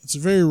 really? It's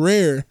very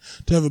rare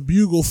to have a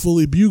bugle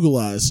fully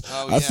bugleize.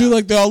 Oh, I feel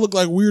like they all look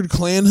like weird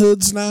clan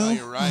hoods now. Oh,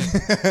 you're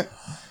right.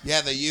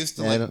 Yeah, they used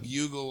to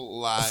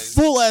bugle-lize.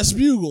 Full-ass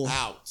bugle.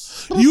 Out.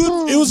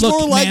 It was Look,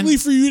 more likely man,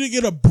 for you to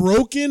get a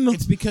broken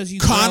It's because you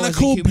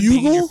conical grow as a human being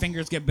and bugle. your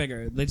fingers get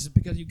bigger. It's just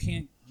because you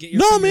can't get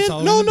your No, fingers man.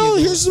 all No, over the no.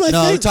 bugle. Here's my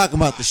No, thing. I'm talking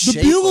about the The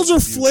shape. bugles of are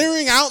the bugle.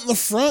 flaring out in the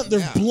front.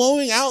 They're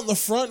blowing out in the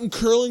front and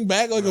curling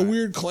back like a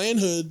weird clan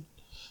hood.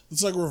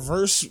 It's like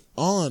reverse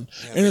on,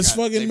 Yeah, and it's they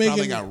fucking probably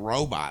making. got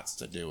robots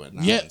to do it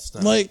now. Yeah,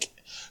 instead. like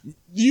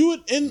you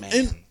would in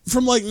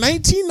from like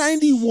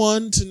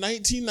 1991 to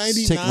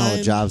 1999. Taking all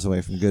the jobs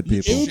away from good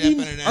people. It would Shipping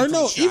be, it in or from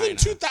no, China. even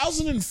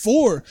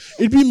 2004.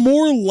 It'd be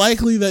more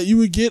likely that you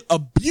would get a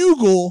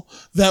bugle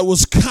that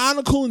was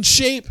conical in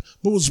shape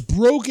but was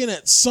broken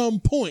at some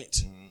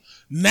point.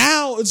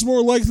 Now it's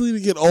more likely to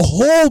get a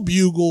whole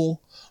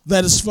bugle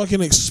that is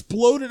fucking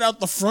exploded out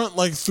the front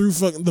like through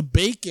fucking the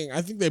baking.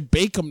 I think they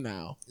bake them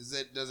now.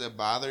 Does it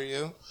bother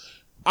you?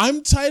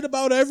 I'm tight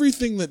about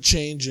everything that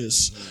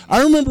changes.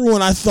 I remember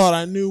when I thought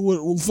I knew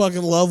what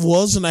fucking love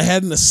was and I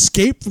had an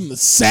escape from the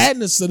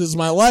sadness that is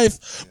my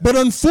life. But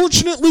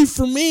unfortunately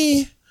for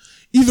me,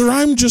 either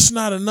I'm just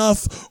not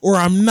enough or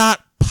I'm not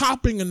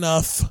popping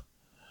enough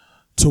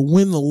to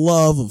win the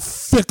love of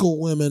fickle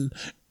women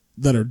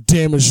that are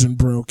damaged and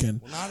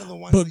broken. Well, not of the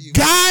ones But that you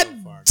God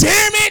so far.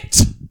 damn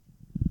it!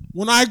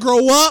 When I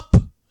grow up,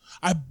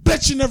 I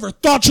bet you never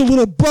thought your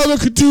little brother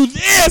could do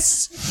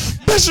this.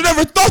 Bet you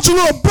never thought your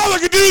little brother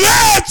could do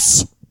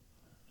this.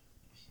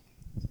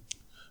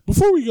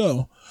 Before we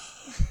go,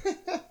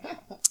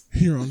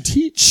 here on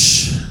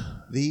Teach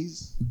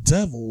These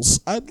Devils,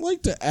 I'd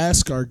like to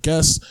ask our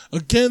guests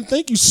again.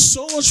 Thank you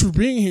so much for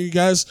being here, you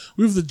guys.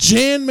 We have the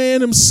Jan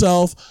Man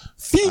himself,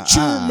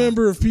 future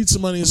member of Pizza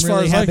Money. As I'm far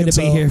really as I happy can to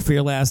tell. be here for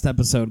your last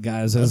episode,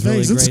 guys. It was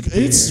really Thanks. great to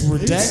be It's here.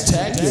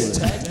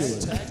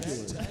 redactacular.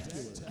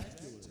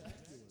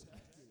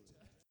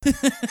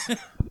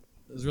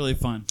 It was really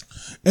fun.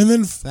 And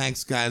then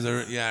Thanks, guys.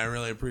 I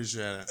really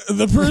appreciate it.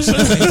 the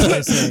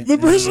person, the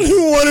person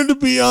who wanted to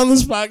be on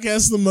this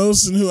podcast the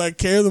most and who I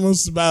care the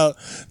most about,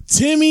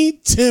 Timmy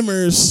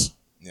Timmers,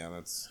 Yeah,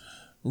 that's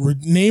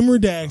name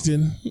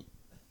redacted,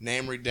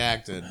 name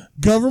redacted.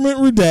 government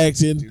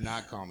redacted, Do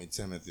not call me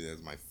Timothy.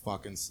 That's my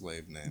fucking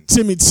slave name.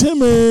 Timmy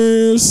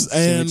Timmers,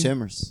 Timmy and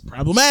Timmers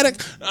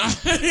problematic.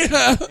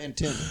 Yeah. and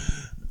Tim.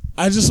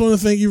 I just want to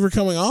thank you for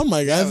coming on,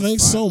 my guy. it was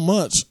Thanks fun. so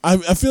much. I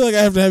feel like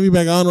I have to have you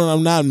back on when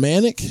I'm not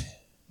manic.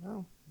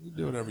 No, you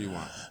do whatever you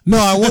want. No,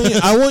 I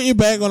want you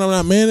back when I'm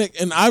not manic,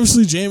 and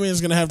obviously J-Man is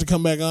gonna have to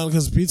come back on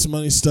because of Pizza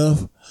Money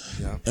stuff.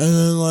 Yeah. And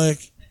then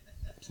like,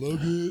 Plug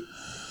it.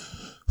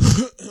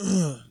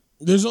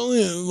 there's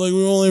only like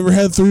we've only ever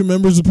had 3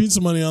 members of Pizza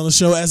Money on the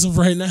show as of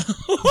right now.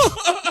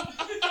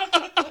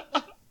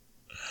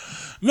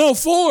 No,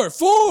 4.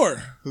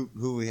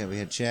 Who we had? We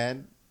had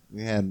Chad.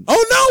 We had.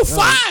 Oh no,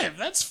 5.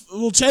 That's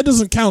Chad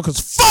doesn't count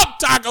because fuck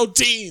Taco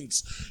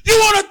Teens. You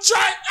want to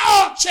try?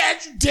 Oh, Chad,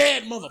 you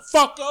dead,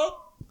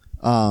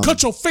 motherfucker.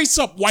 Cut your face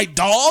up, white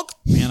dog.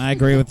 Man, I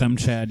agree with them,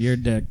 Chad. You're a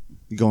dick.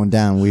 Going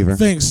down, Weaver.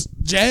 Thanks,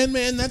 Jan,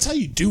 man. That's how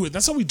you do it.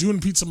 That's how we do it in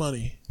Pizza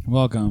Money.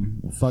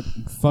 Welcome. Fuck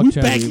We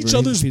Chad back Weaver. each He's a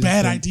other's piece of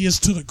bad shit. ideas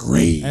to the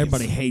grave.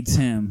 Everybody hates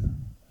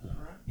him.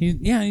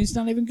 He's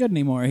not even good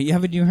anymore.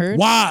 Haven't you heard?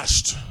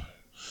 Washed.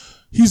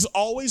 He's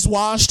always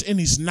washed and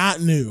he's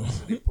not new. Did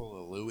he pull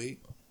a Louis?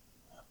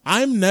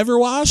 I'm never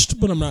washed,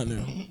 but I'm not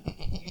new.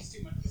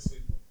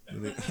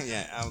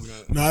 Yeah, I was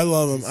gonna. No, I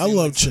love him. I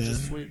love Such a Chad.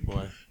 sweet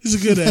boy. He's a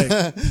good egg.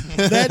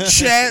 that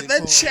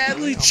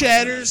Chadley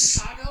chatters.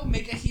 Chicago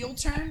make a heel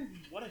turn?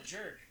 What a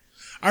jerk.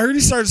 I heard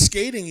he started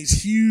skating.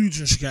 He's huge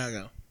in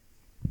Chicago.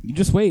 You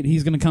just wait.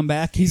 He's gonna come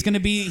back. He's gonna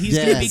be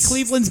Yes.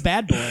 Cleveland's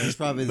bad boy. He's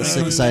probably the No,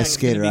 sickest it's ice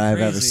skater gonna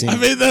be I've ever crazy. seen. I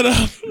made that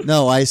up.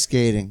 No ice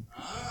skating.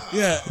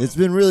 Yeah. It's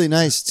been really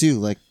nice too.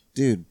 Like,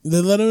 dude,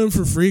 They let him in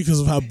for free because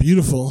of how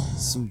beautiful.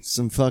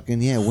 some fucking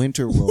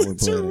winter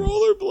It's a rollerblading.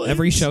 rollerblade.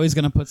 Every show he's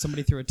gonna put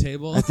somebody through a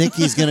table. I think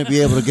he's gonna be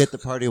able to get the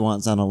party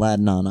once on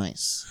Aladdin on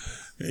Ice.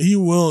 He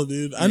will,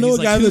 dude. I know He's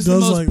a guy that "Who's does the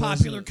most like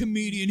popular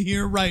comedian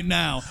here right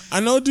now.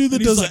 I know a dude that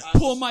And he's does like,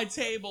 pull my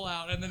table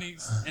out, and then he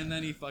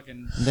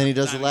fucking. And then he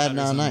does Diamond Aladdin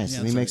Cutters on on- Ice, yeah,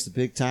 and he that's makes the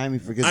big time. He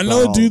forgets. I about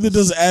know a all dude of that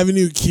us. does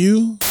Avenue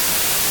Q.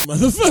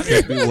 Motherfucker.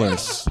 Could be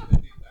worse.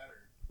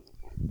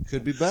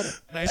 Could be better.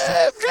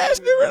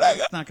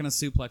 It's not gonna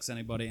suplex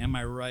anybody. Am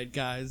I right,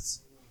 guys?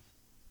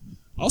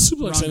 I'll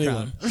suplex Wrong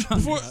anyone. crowd.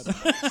 Before,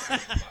 I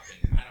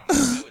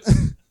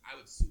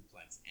would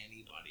suplex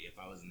anybody if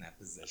I was in that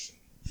position.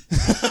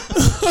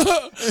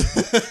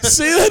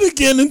 Say that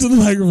again into the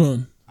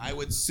microphone. I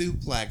would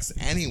suplex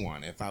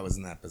anyone if I was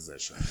in that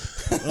position.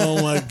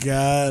 Oh my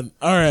God.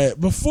 All right.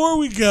 Before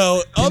we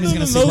go, other gonna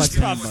than those suplex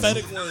anybody.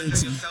 prophetic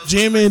words,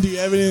 J-Man, do you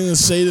have anything to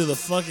say to the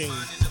fucking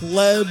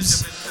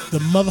plebs, the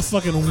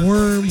motherfucking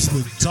worms,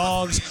 the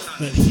dogs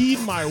that heed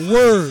my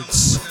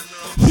words?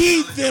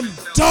 Heed them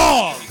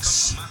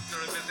dogs.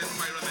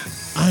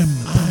 I'm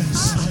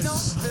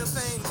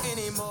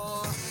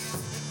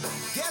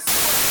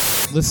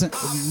Listen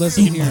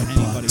here,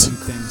 anybody who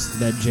thinks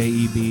that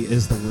JEB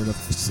is the word of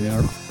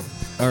Kusar.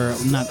 Or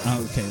not,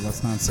 okay,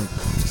 let's not say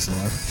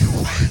Kusar.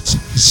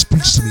 He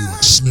speaks to me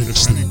like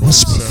snakes and he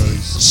must be.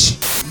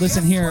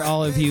 Listen here,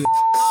 all of you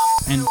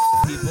and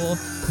people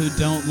who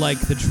don't like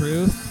the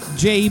truth.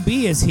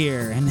 JEB is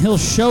here, and he'll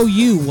show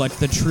you what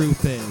the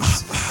truth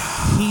is.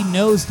 He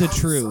knows the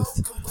truth.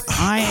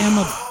 I am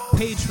a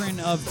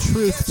patron of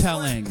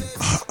truth-telling.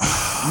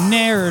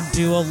 Ne'er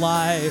do a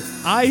lie.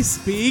 I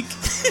speak.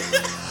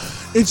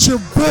 It's your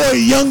boy,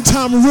 Young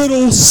Tom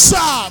Riddle.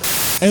 Stop.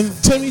 And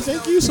Timmy,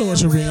 thank you so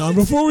much for being on.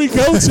 Before we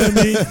go,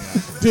 Timmy, do you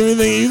have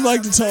anything you'd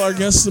like to tell our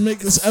guests to make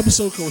this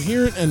episode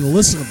coherent and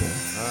listenable?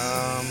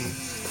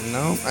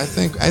 No, I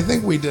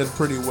think we did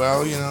pretty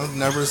well. You know,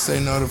 never say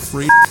no to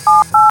free.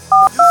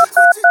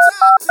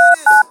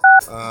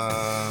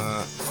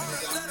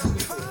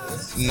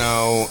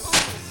 No,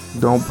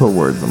 don't put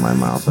words in my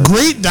mouth.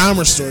 Great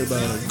Dahmer story, by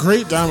the way.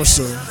 Great Dahmer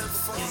story.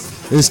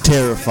 It's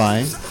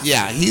terrifying.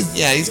 Yeah,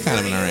 he's kind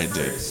of an alright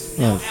dude.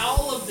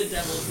 All of the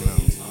devil's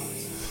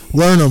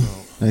Learn them.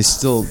 It's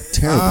still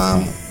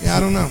terrifying. Yeah, I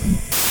don't know.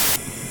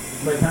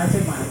 Wait, can I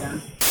take mine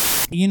again?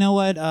 You know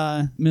what,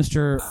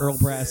 Mr. Earl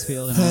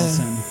Brassfield and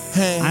Wilson?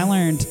 Hey. I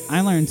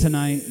learned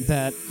tonight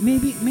that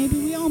maybe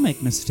we all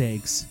make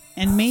mistakes,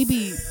 and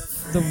maybe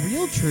the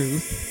real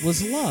truth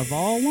was love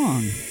all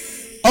along.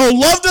 Oh,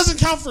 love doesn't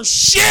count for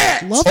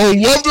shit. Love Oh,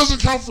 love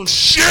doesn't count for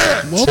shit.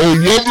 Oh,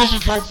 love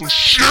doesn't count for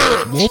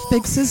shit.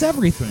 fixes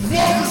everything.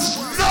 Love is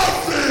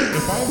nothing.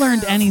 If I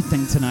learned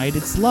anything tonight,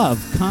 it's love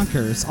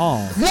conquers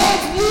all.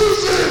 Love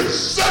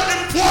loses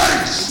second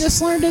place.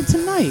 Just learned it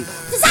tonight.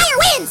 Desire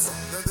wins!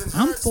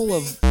 I'm full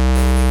of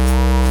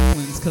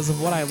wins because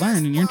of what I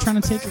learned, and you're trying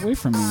to take it away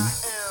from me.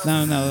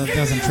 No, that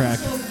doesn't track.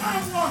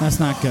 That's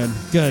not good.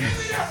 Good. I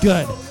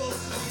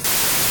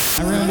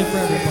ruined it for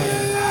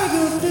everybody.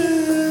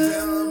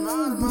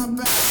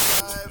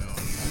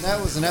 And that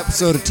was an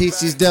episode of Teach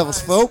These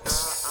Devils,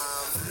 folks.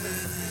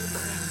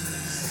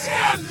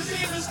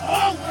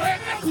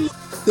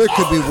 There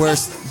could be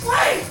worse.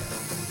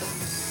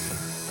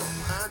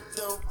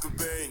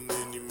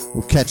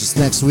 We'll catch us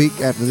next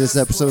week after this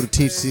episode of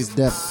Teach These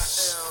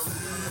Devils.